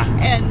 Yeah.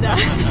 And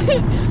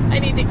I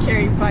need to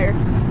carry fire.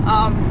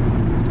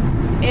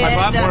 I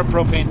bought more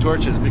propane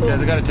torches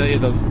because I got to tell you,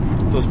 those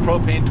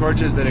propane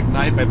torches that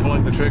ignite by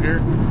pulling the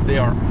trigger, they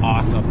are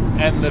awesome,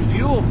 and the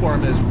fuel for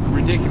them is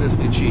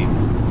ridiculously cheap.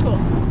 Cool.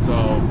 So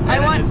I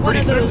want it's one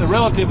of those.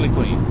 Relatively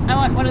clean. I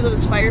want one of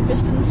those fire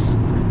pistons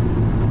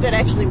that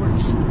actually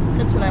works.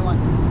 That's what I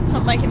want.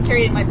 Something I can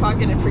carry in my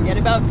pocket and forget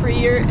about for a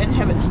year and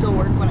have it still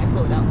work when I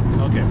pull it out.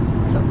 Okay.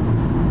 So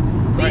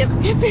we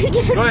have very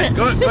different.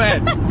 Go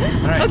ahead. All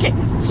right. Okay.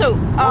 So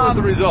what was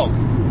the result?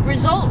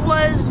 Result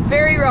was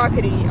very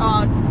rockety.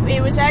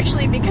 It was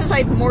actually, because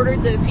I'd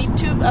mortared the feed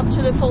tube up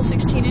to the full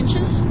 16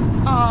 inches,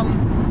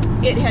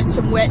 it had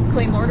some wet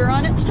clay mortar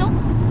on it still.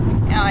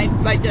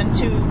 I'd done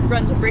 2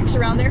 runs of bricks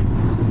around there.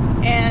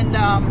 And,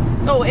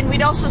 and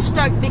we'd also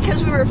stuck,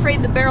 because we were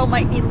afraid the barrel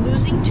might be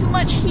losing too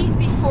much heat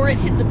before it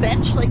hit the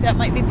bench, like that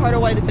might be part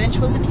of why the bench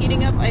wasn't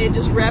heating up, I had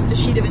just wrapped a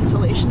sheet of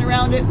insulation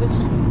around it with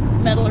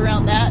some metal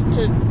around that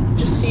to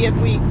just see if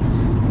we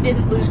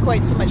didn't lose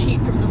quite so much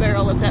heat from the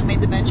barrel, if that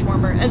made the bench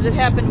warmer. As it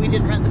happened, we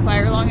didn't run the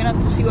fire long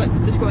enough to see what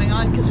was going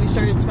on because we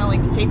started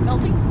smelling the tape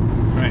melting.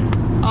 Right.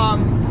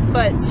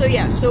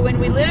 So when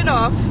we lit it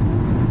off,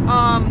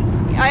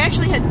 I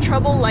actually had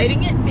trouble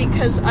lighting it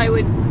because I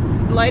would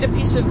light a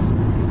piece of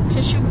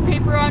tissue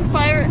paper on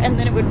fire and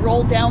then it would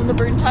roll down the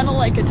burn tunnel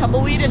like a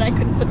tumbleweed and I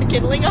couldn't put the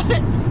kindling on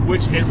it.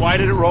 And why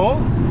did it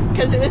roll?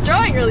 Because it was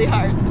drawing really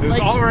hard. The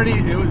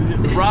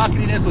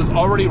rocketiness was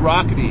already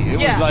rockety. It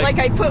was like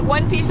I put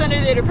one piece under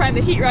there to prime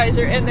the heat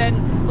riser, and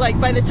then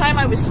by the time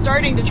I was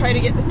starting to try to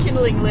get the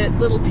kindling lit,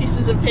 little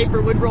pieces of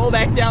paper would roll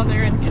back down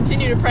there and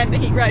continue to prime the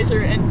heat riser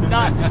and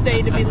not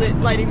stay to be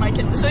lighting my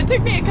kindling. So it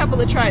took me a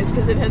couple of tries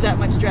because it had that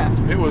much draft.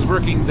 It was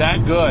working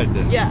that good.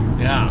 Yeah.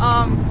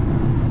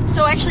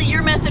 So actually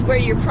your method where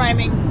you're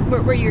priming,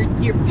 where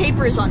your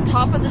paper is on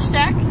top of the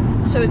stack,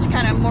 so it's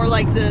kind of more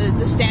like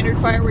the standard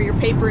fire where your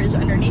paper is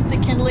underneath the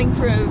kindling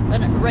for a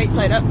right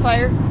side up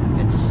fire.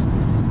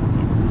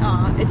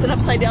 It's an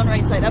upside down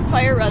right side up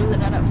fire rather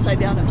than an upside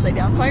down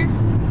fire.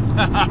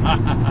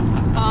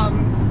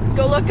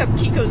 Go look up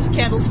Kiko's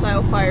candle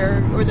style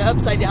fire or the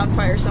upside down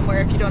fire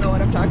somewhere if you don't know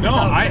what I'm talking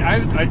about.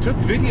 No, I took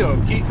video of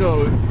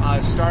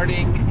Kiko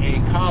starting a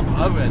cob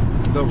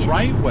oven the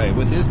right way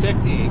with his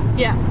technique.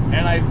 Yeah.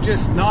 And I've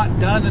just not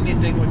done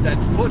anything with that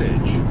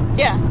footage.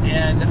 Yeah.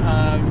 And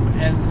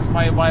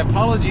my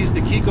apologies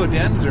to Kiko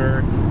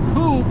Denzer.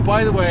 who,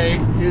 by the way,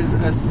 is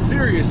a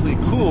seriously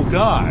cool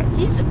guy.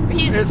 He's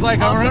It's like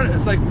awesome.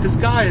 it's like this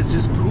guy is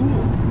just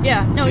cool.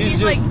 Yeah, no,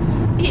 he's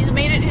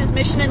made it his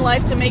mission in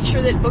life to make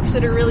sure that books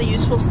that are really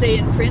useful stay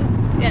in print.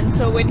 And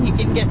so when he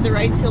can get the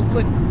rights, he'll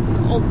put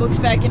old books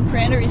back in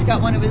print. Or he's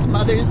got one of his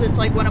mother's that's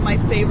like one of my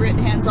favorite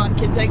hands-on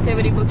kids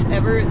activity books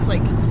ever. It's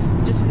like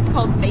it's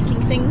called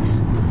Making Things,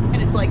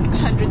 and it's like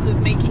hundreds of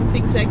making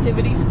things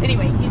activities.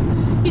 Anyway,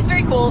 he's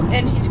very cool,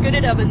 and he's good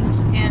at ovens,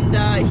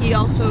 and he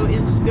also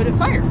is good at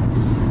fire.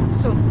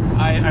 So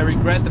I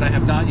regret that I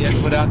have not yet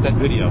put out that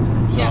video.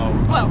 So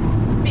yeah, well,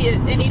 be it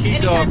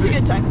anytime's a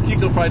good time.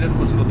 Kiko probably doesn't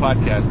listen to the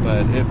podcast,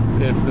 but if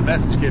the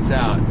message gets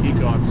out,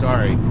 Kiko, I'm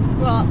sorry.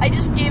 Well, I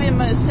just gave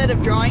him a set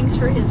of drawings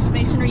for his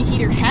masonry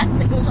heater hat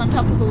that goes on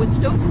top of a wood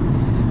stove,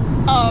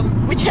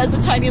 which has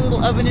a tiny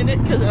little oven in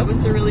it, because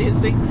ovens are really his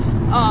thing.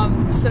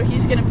 So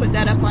he's going to put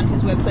that up on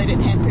his website at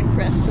Handprint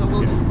Press, so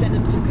we'll just send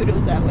him some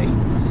kudos that way.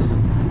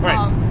 All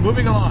right,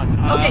 moving along.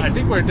 Okay. I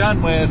think we're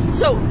done with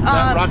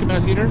that rocket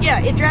mass heater.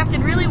 Yeah, it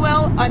drafted really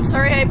well. I'm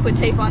sorry I put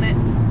tape on it,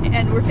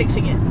 and we're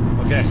fixing it.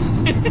 Okay.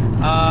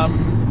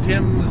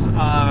 Tim's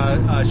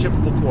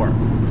shippable core.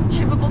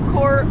 Shippable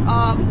core,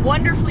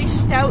 wonderfully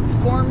stout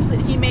forms that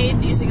he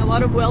made using a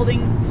lot of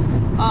welding.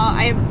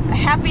 I am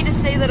happy to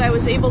say that I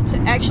was able to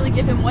actually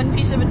give him one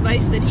piece of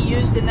advice that he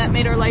used, and that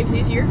made our lives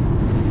easier,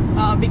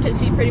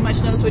 because he pretty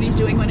much knows what he's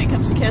doing when it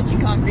comes to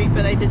casting concrete,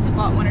 but I did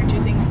spot one or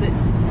two things that,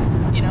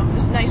 it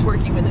was nice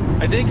working with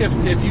him. I think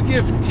if you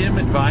give Tim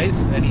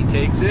advice and he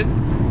takes it,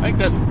 I think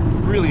that's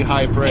really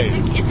high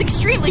praise. It's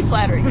extremely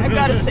flattering, I've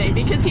got to say,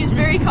 because he's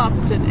very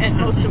competent at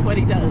most of what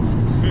he does.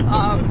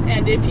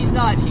 And if he's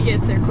not, he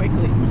gets there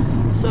quickly.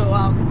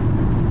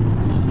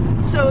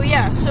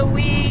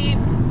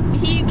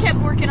 He kept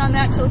working on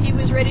that till he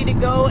was ready to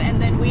go,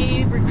 and then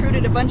we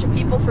recruited a bunch of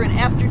people for an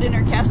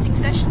after-dinner casting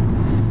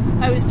session.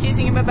 I was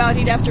teasing him about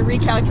he'd have to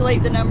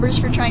recalculate the numbers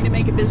for trying to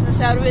make a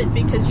business out of it,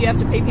 because you have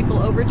to pay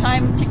people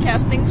overtime to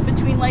cast things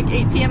between like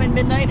 8 p.m. and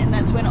midnight, and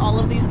that's when all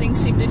of these things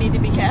seem to need to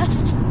be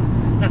cast.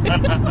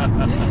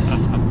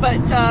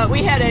 But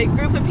we had a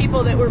group of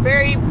people that were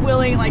very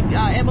willing, like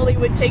Emily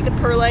would take the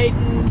perlite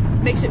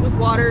and mix it with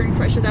water and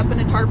crush it up in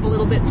a tarp a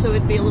little bit so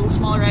it'd be a little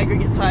smaller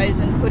aggregate size,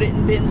 and put it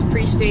in bins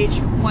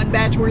pre-staged, one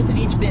batch worth in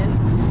each bin.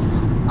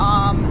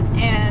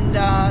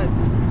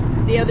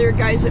 The other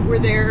guys that were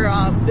there,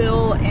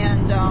 Bill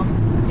and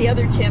the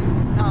other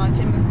Tim,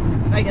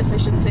 I guess I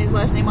shouldn't say his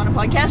last name on a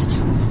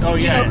podcast. Oh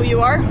yeah. You know who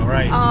you are. All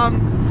right.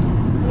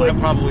 I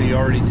probably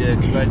already did,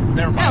 but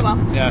never mind. Oh,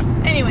 well. Yeah.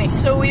 Anyway,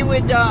 so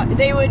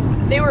they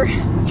were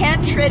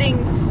hand shredding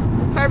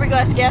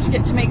fiberglass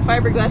gasket to make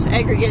fiberglass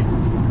aggregate,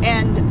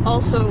 and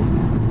also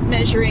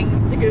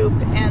measuring the goop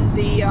and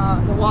the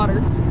water.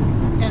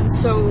 And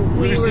so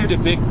we received a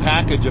big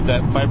package of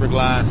that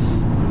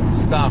fiberglass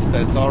stuff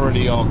that's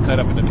already all cut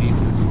up into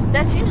pieces.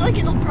 That seems like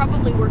it'll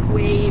probably work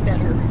way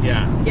better.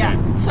 Yeah.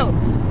 Yeah. So,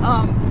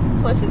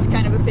 plus it's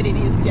kind of a pity to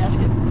use the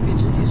gasket,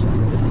 which is useful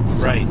for other things.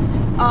 So, right.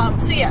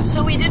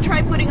 So we did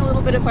try putting a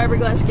little bit of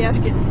fiberglass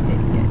gasket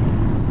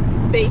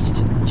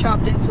based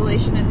chopped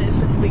insulation in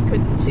this, and we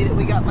couldn't see that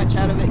we got much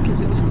out of it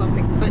because it was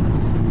clumping. But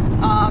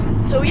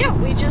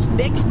we just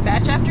mixed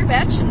batch after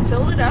batch and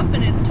filled it up,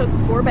 and it took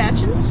 4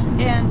 batches,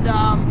 and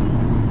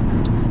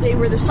they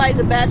were the size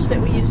of batch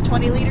that we used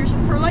 20 liters of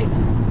perlite.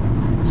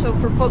 So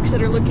for folks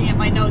that are looking at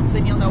my notes,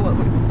 then you'll know what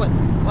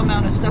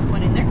amount of stuff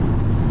went in there.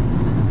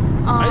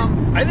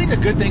 I think a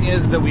good thing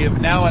is that we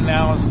have now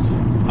announced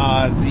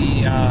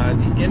the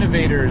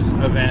Innovators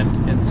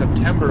event in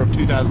September of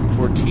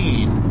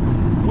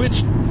 2014,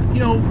 which,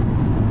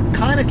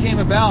 kind of came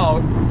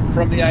about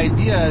from the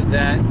idea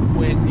that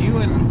when you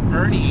and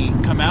Ernie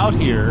come out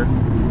here,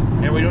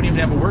 and we don't even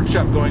have a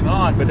workshop going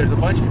on, but there's a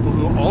bunch of people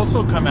who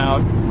also come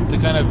out to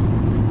kind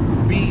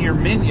of be your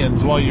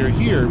minions while you're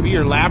here, be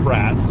your lab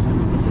rats,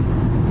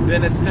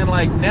 then it's kind of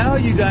like, now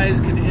you guys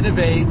can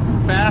innovate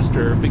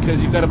faster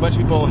because you've got a bunch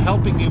of people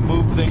helping you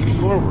move things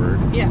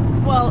forward. Yeah,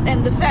 well,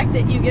 and the fact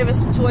that you give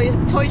us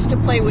toys to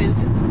play with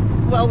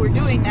while we're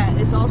doing that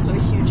is also a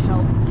huge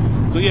help.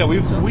 So yeah, we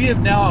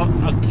have now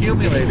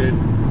accumulated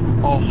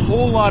a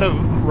whole lot of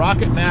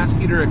rocket mass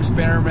heater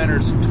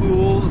experimenters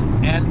tools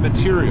and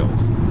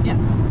materials. Yeah.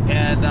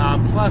 And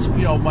plus,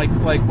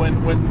 like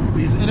when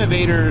these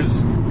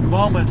innovators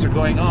moments are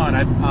going on,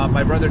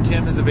 my brother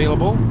Tim is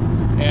available,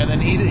 and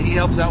then he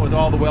helps out with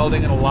all the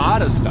welding and a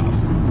lot of stuff.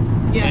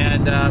 Yeah.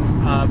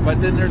 And but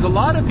then there's a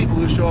lot of people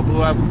who show up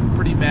who have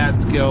pretty mad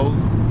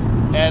skills,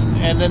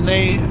 and then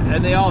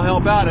they all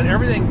help out, and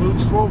everything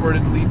moves forward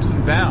in leaps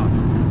and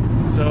bounds.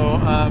 So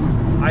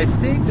I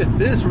think that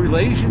this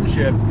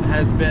relationship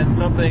has been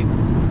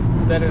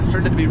something that has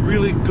turned out to be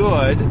really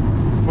good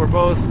for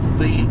both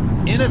the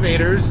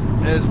innovators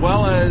as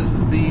well as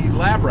the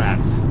lab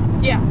rats.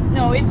 Yeah,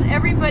 no, it's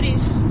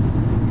everybody's.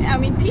 I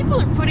mean, people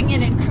are putting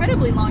in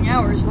incredibly long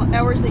hours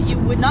that you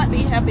would not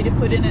be happy to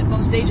put in at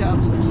most day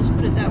jobs. Let's just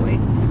put it that way.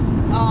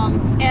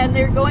 And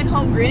they're going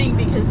home grinning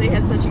because they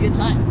had such a good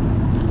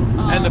time.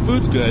 And the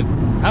food's good.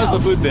 How's the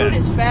food been? Food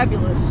is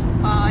fabulous.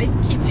 I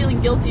keep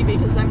feeling guilty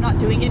because I'm not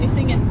doing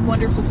anything and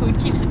wonderful food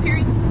keeps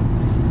appearing.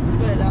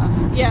 But,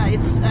 yeah,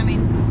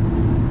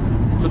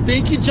 So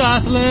thank you,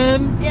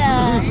 Jocelyn.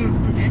 Yeah.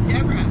 And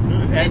Deborah.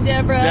 And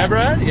Deborah.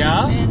 Deborah,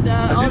 yeah. And,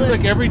 it seems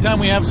like every time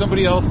we have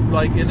somebody else,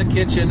 like, in the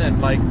kitchen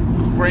and, like,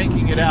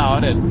 cranking it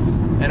out.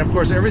 And of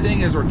course,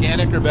 everything is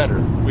organic or better.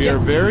 We are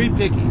very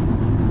picky.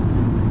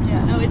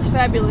 Yeah, no, it's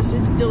fabulous.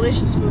 It's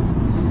delicious food.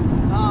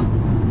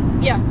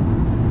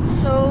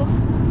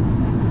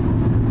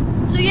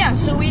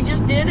 So we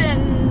just did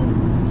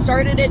and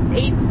started at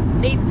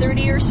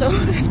 8:30 or so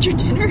after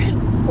dinner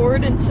and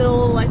poured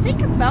until I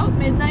think about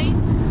midnight.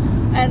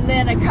 And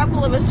then a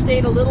couple of us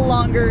stayed a little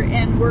longer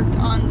and worked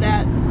on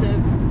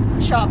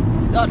the shop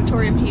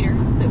auditorium heater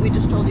that we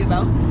just told you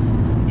about.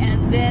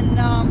 And then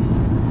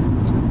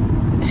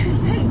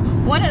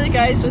one of the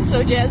guys was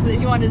so jazzed that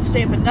he wanted to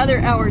stay up another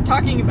hour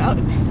talking about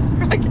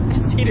rocket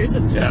mass heaters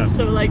and stuff. Yeah.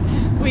 So, like,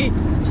 we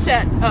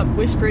sat up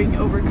whispering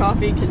over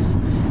coffee because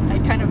I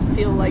kind of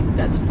feel like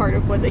that's part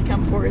of what they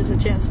come for, is a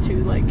chance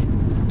to, like,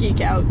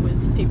 geek out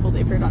with people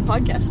they've heard on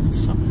podcasts.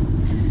 So,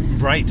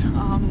 right.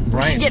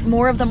 We should get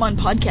more of them on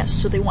podcasts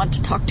so they want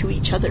to talk to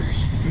each other.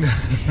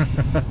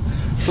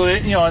 So,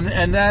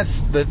 and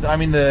that's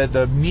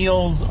the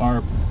meals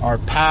are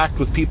packed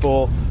with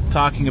people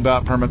talking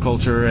about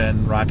permaculture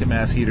and rocket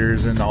mass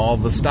heaters and all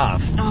the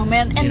stuff. Oh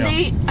man,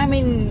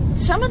 and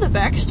some of the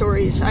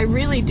backstories, I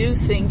really do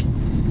think,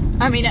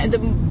 the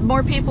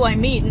more people I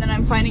meet, and then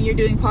I'm finding you're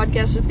doing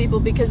podcasts with people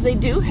because they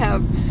do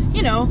have,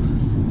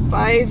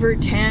 5 or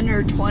 10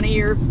 or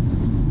 20 or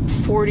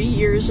 40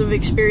 years of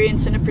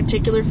experience in a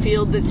particular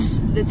field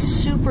that's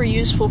super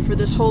useful for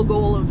this whole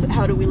goal of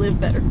how do we live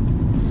better.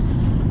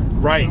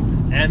 Right.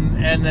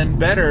 And then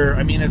better,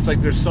 it's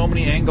like there's so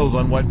many angles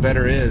on what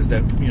better is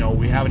that,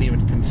 we haven't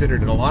even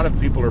considered. And a lot of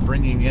people are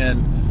bringing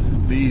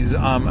in these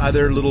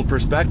other little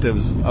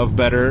perspectives of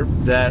better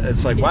that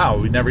it's like, wow,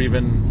 we never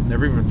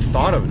even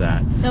thought of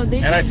that. No,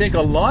 I think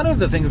a lot of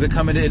the things that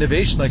come into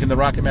innovation, like in the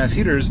rocket mass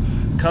heaters,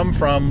 come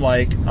from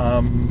like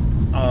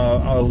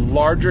a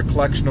larger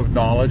collection of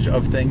knowledge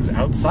of things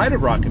outside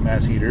of rocket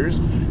mass heaters.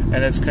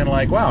 And it's kind of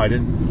like, wow, I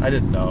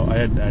didn't know.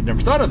 I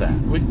never thought of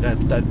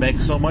that. That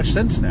makes so much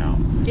sense now.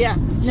 Yeah.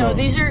 No,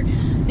 these are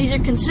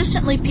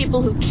consistently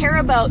people who care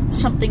about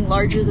something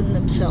larger than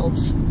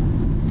themselves.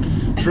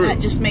 And True. That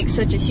just makes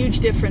such a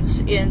huge difference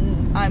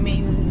in,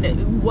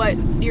 what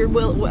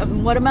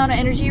amount of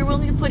energy you're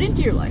willing to put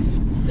into your life.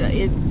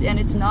 And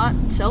it's not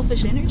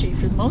selfish energy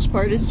for the most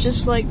part. It's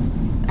just like,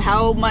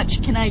 how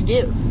much can I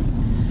give?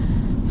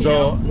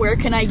 Where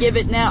can I give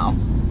it now?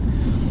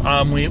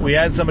 We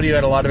had somebody who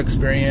had a lot of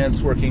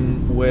experience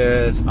working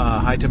with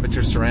high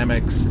temperature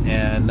ceramics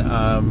and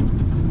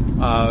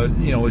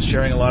was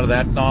sharing a lot of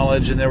that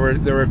knowledge, and there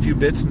were a few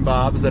bits and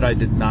bobs that I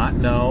did not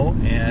know,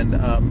 and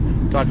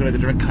talking about the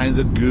different kinds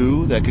of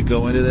goo that could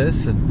go into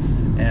this,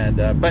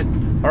 but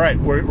all right,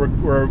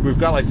 we've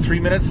got like 3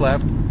 minutes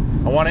left.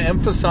 I want to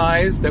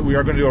emphasize that we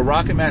are going to do a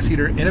Rocket Mass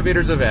Heater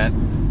Innovators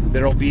event.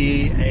 There'll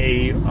be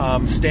a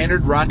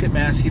standard Rocket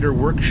Mass Heater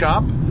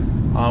workshop.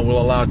 We'll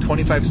allow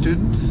 25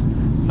 students,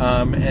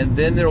 and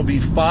then there will be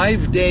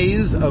 5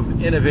 days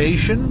of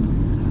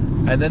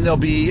innovation, and then there'll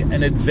be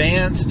an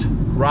advanced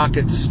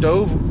rocket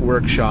stove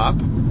workshop,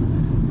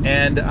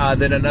 and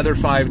then another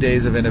 5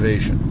 days of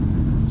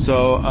innovation.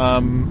 So,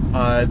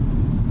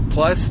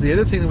 plus the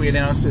other thing that we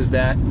announced is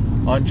that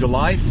on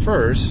July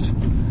 1st,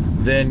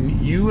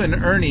 then you and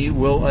Ernie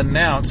will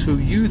announce who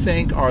you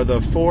think are the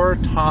 4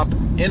 top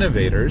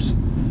innovators,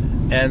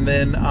 and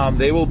then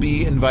they will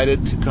be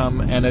invited to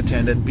come and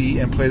attend and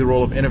play the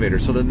role of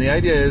innovators. So then the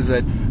idea is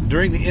that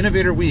during the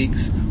Innovator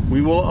Weeks,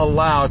 we will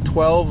allow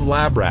 12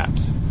 lab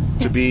rats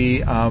to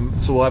be,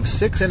 so we'll have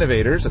 6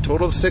 innovators, a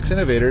total of 6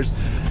 innovators,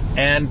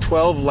 and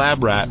 12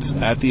 lab rats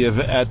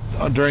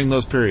during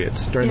those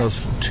periods, those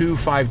 2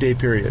 5-day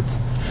periods.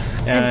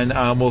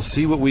 And we'll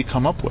see what we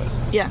come up with.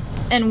 Yeah,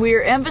 and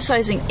we're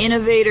emphasizing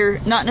innovator,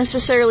 not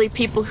necessarily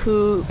people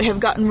who have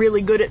gotten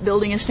really good at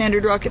building a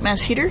standard rocket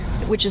mass heater,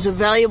 which is a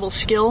valuable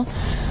skill,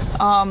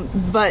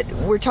 but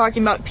we're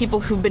talking about people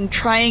who've been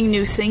trying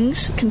new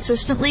things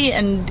consistently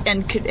and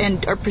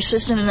are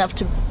persistent enough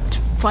to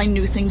find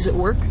new things that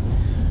work.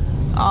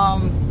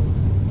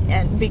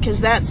 And because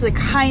that's the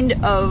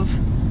kind of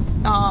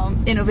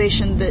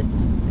innovation that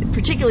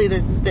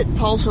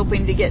Paul's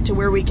hoping to get to,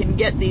 where we can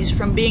get these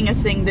from being a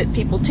thing that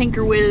people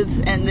tinker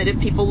with, and that if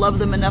people love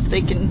them enough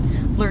they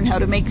can learn how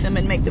to make them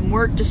and make them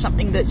work, to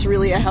something that's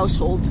really a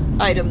household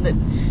item. That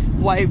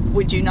why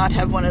would you not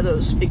have one of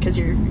those? Because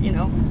you're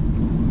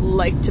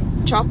like to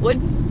chop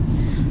wood.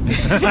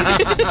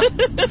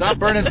 Stop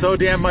burning so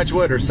damn much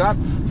wood, or stop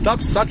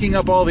sucking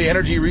up all the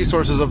energy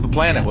resources of the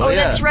planet. Well,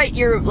 That's right.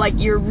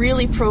 You're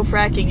really pro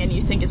fracking, and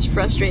you think it's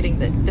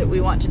frustrating that we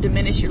want to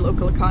diminish your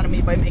local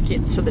economy by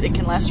making it so that it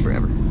can last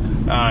forever.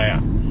 Oh,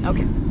 yeah.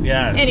 Okay.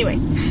 Yeah. Anyway.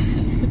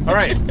 All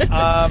right.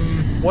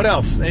 What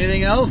else?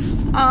 Anything else?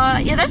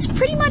 Yeah, that's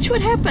pretty much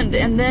what happened.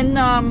 And then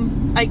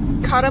I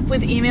caught up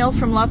with email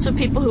from lots of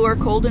people who are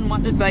cold and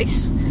want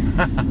advice.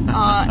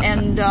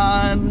 and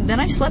then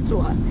I slept a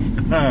lot.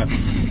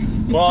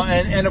 Well,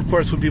 and of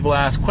course, when people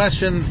ask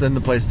questions, then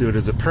the place to do it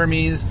is at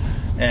Permies.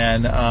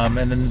 And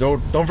then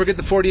don't forget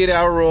the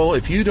 48-hour rule.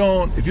 If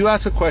you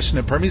ask a question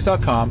at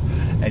Permies.com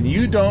and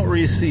you don't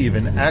receive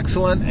an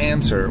excellent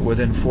answer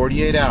within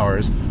 48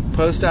 hours,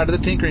 post out of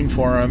the tinkering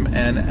forum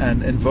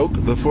and invoke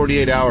the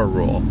 48-hour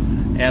rule.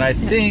 And I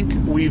think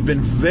we've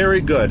been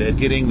very good at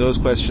getting those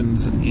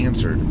questions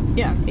answered.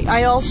 Yeah.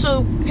 I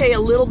also pay a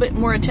little bit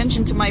more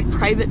attention to my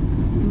private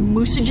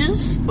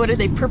moosages. What are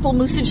they? Purple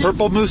moosages?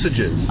 Purple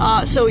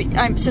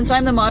moosages. Since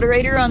I'm the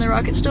moderator on the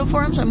Rocket Stove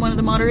forums, I'm one of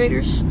the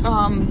moderators.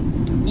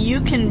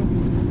 You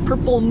can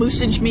purple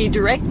moosage me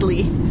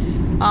directly,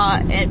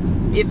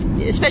 and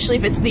especially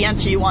if it's the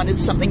answer you want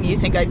is something you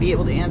think I'd be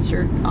able to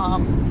answer,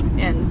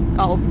 and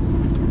I'll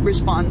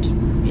respond,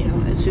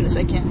 as soon as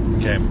I can.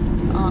 Okay.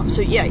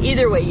 So yeah,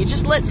 either way, you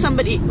just let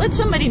somebody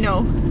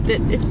know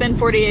that it's been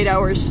 48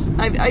 hours.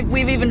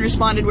 We've even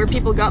responded where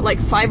people got like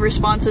 5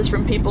 responses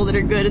from people that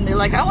are good, and they're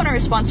like, I want a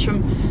response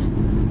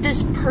from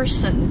this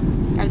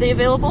person. Are they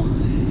available?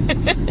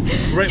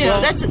 Right,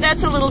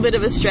 that's a little bit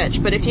of a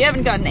stretch, but if you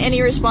haven't gotten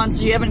any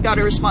responses, you haven't got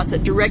a response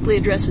that directly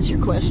addresses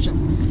your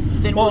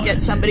question, then we'll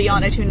get somebody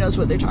on it who knows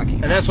what they're talking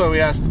about. And that's why we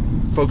asked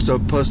folks to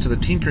post to the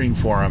tinkering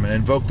forum and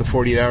invoke the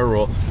 48-hour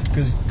rule,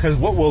 because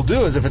what we'll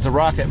do is if it's a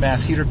rocket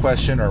mass heater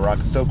question or a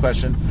rocket stove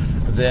question,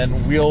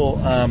 then we'll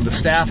the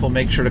staff will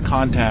make sure to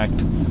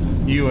contact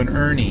you and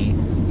Ernie,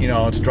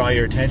 to draw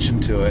your attention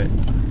to it.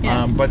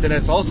 Yeah. But then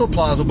it's also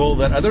plausible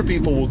that other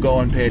people will go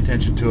and pay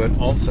attention to it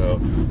also,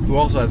 who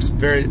also have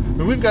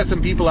we've got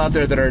some people out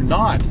there that are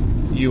not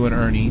you and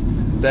Ernie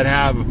that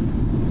have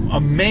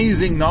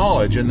amazing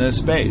knowledge in this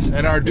space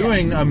and are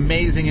doing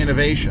amazing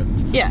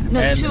innovations. Yeah,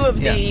 no, 2 of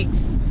the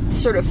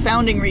sort of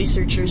founding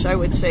researchers, I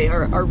would say,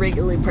 are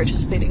regularly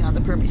participating on the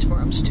Permies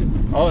forums too.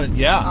 Oh,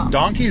 yeah.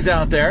 Donkey's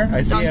out there.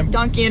 I see him.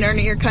 Donkey and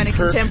Ernie are kind of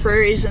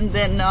contemporaries, and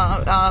then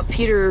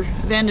Peter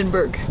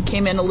Vandenberg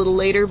came in a little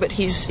later, but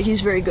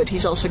he's very good.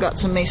 He's also got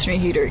some masonry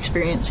heater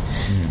experience,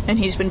 and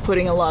he's been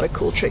putting a lot of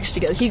cool tricks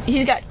together.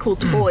 He's got cool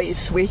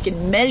toys where he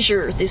can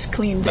measure this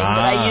clean thing, but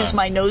I use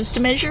my nose to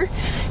measure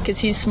because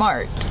he's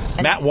smart.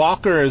 And Matt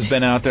Walker has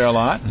been out there a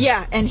lot.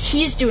 Yeah, and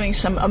he's doing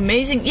some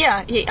amazing...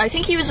 Yeah, I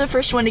think he was the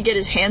first one to get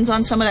his hands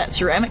on some of that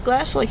ceramic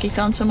glass. Like, he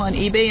found some on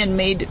eBay and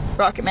made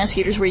rocket mass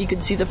heaters where you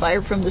could see the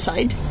fire from the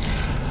side.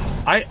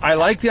 I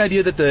like the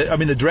idea that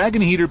the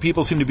dragon heater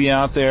people seem to be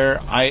out there.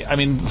 I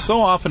mean,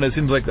 so often it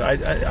seems like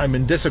I'm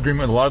in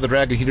disagreement with a lot of the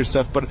dragon heater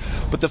stuff, but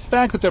the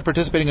fact that they're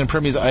participating in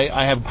Permies,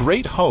 I have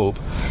great hope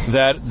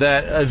that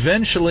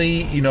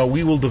eventually,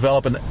 we will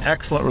develop an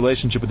excellent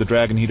relationship with the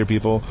dragon heater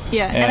people.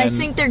 Yeah, and I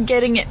think they're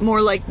getting it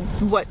more like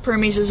what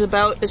Permies is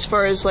about as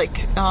far as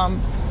like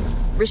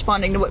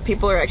responding to what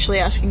people are actually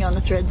asking on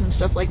the threads and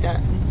stuff like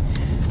that.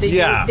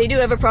 They do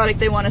have a product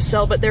they want to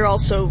sell, but they're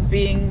also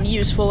being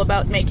useful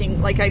about making,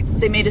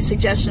 they made a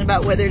suggestion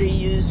about whether to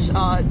use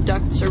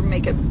ducts or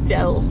make a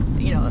bell.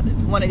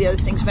 One of the other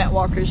things Matt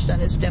Walker's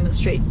done is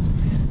demonstrate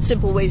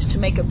simple ways to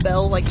make a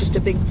bell, like just a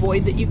big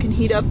void that you can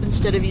heat up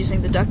instead of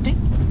using the ducting.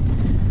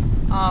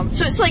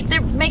 So it's like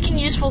they're making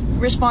useful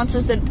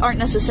responses that aren't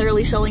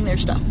necessarily selling their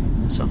stuff.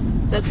 So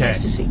that's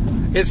nice to see.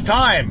 It's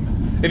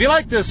time. If you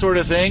like this sort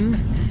of thing,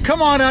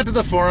 come on out to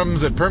the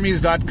forums at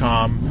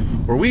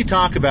Permies.com, where we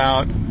talk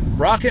about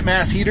rocket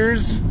mass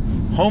heaters,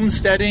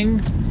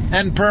 homesteading,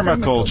 and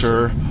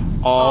permaculture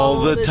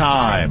all the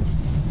time.